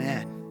that he's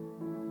mad.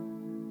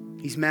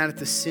 He's mad at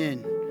the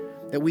sin,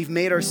 that we've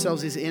made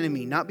ourselves his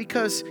enemy, not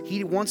because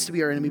he wants to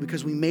be our enemy,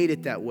 because we made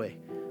it that way.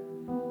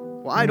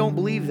 Well, I don't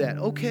believe that.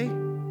 Okay,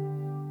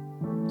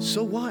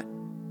 so what?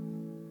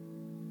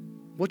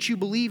 What you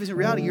believe isn't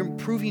reality. You're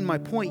proving my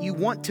point. You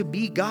want to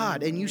be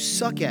God and you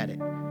suck at it.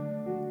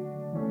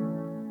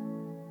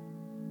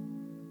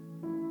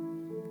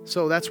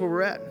 So that's where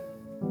we're at.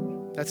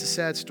 That's a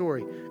sad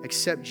story.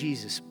 Except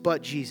Jesus,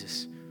 but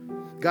Jesus.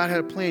 God had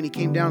a plan. He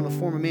came down in the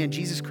form of man.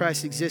 Jesus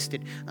Christ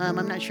existed. I'm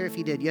not sure if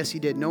he did. Yes, he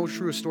did. No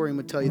true historian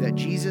would tell you that.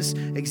 Jesus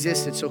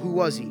existed. So who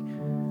was he?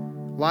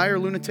 Liar,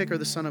 lunatic, or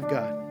the Son of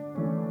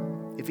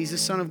God? If he's the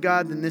Son of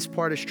God, then this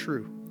part is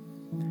true.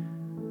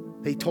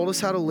 He told us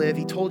how to live.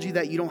 He told you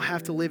that you don't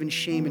have to live in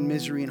shame and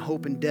misery and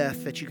hope and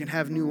death, that you can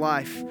have new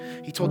life.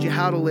 He told you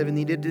how to live, and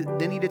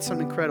then he did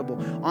something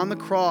incredible. On the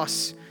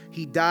cross,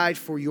 he died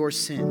for your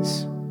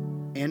sins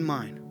and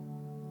mine.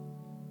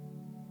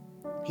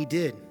 He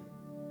did.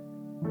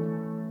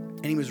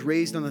 and he was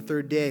raised on the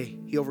third day.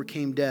 He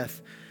overcame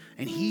death.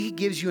 And he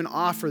gives you an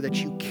offer that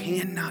you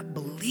cannot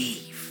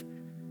believe.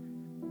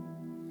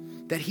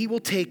 That he will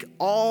take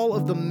all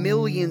of the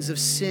millions of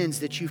sins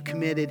that you've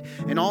committed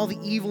and all the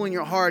evil in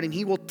your heart, and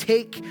he will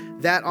take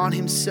that on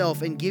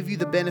himself and give you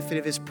the benefit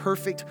of his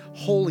perfect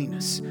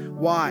holiness.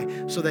 Why?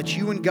 So that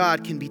you and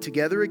God can be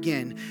together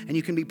again, and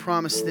you can be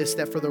promised this,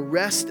 that for the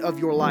rest of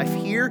your life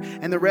here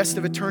and the rest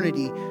of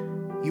eternity,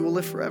 you will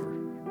live forever.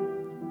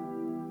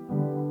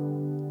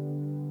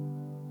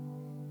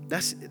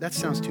 That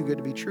sounds too good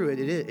to be true. It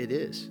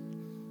is.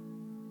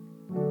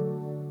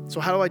 So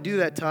how do I do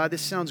that, Todd?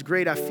 This sounds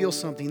great. I feel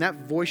something. That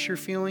voice you're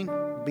feeling,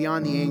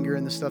 beyond the anger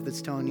and the stuff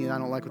that's telling you, I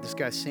don't like what this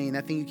guy's saying,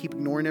 that thing you keep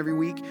ignoring every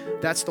week,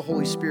 that's the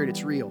Holy Spirit.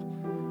 It's real.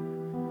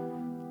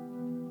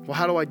 Well,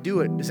 how do I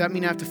do it? Does that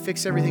mean I have to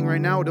fix everything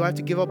right now? Or do I have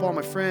to give up all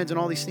my friends and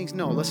all these things?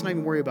 No, let's not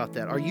even worry about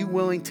that. Are you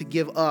willing to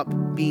give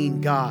up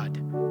being God?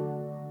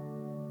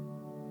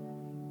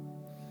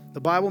 The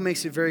Bible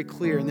makes it very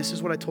clear, and this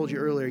is what I told you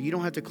earlier, you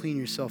don't have to clean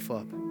yourself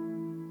up.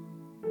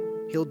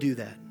 He'll do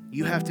that.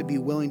 You have to be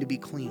willing to be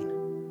clean.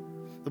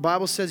 The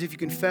Bible says if you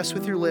confess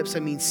with your lips,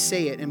 that means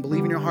say it, and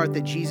believe in your heart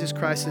that Jesus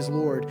Christ is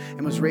Lord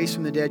and was raised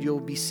from the dead, you'll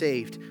be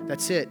saved.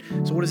 That's it.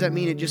 So what does that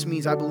mean? It just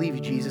means I believe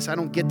you, Jesus. I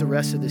don't get the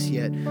rest of this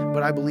yet,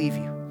 but I believe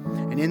you.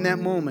 And in that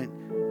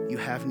moment, you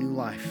have new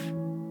life,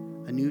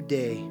 a new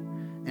day.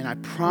 And I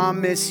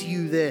promise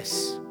you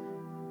this.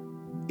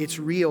 It's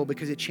real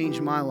because it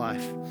changed my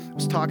life. I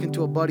was talking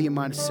to a buddy of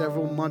mine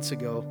several months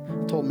ago.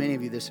 I told many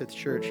of you this at the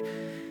church,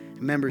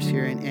 members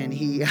here, and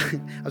he,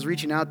 I was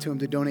reaching out to him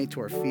to donate to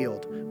our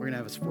field. We're going to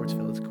have a sports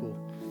field. It's cool.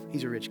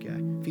 He's a rich guy.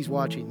 If he's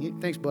watching,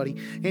 thanks, buddy.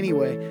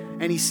 Anyway,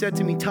 and he said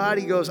to me, Todd,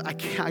 he goes, I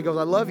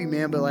love you,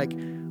 man, but like,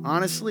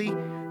 honestly,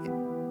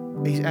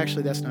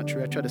 actually, that's not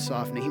true. I tried to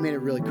soften it. He made it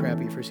really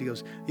crappy at first. He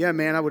goes, yeah,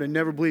 man, I would have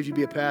never believed you'd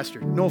be a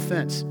pastor. No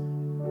offense.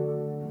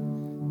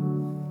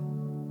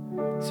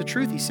 It's the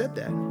truth. He said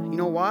that. You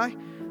know why?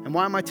 And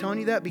why am I telling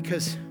you that?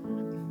 Because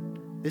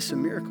this is a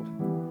miracle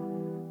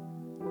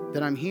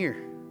that I'm here,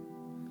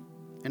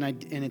 and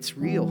it's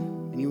real.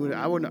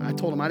 And I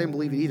told him I didn't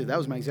believe it either. That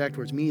was my exact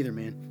words. Me either,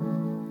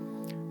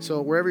 man.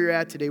 So wherever you're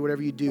at today,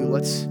 whatever you do,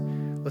 let's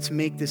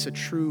make this a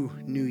true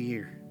new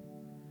year.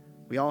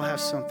 We all have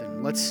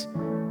something. Let's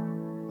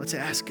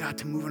ask God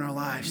to move in our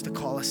lives, to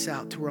call us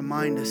out, to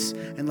remind us,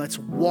 and let's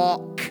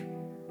walk.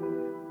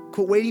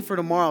 Quit waiting for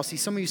tomorrow. See,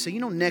 some of you say,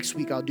 next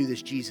week I'll do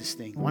this Jesus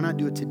thing. Why not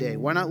do it today?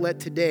 Why not let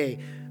today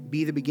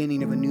be the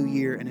beginning of a new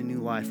year and a new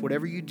life?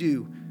 Whatever you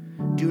do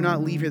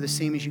not leave here the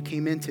same as you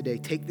came in today.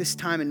 Take this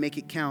time and make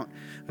it count,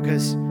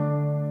 because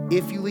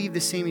if you leave the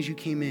same as you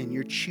came in,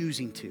 you're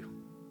choosing to.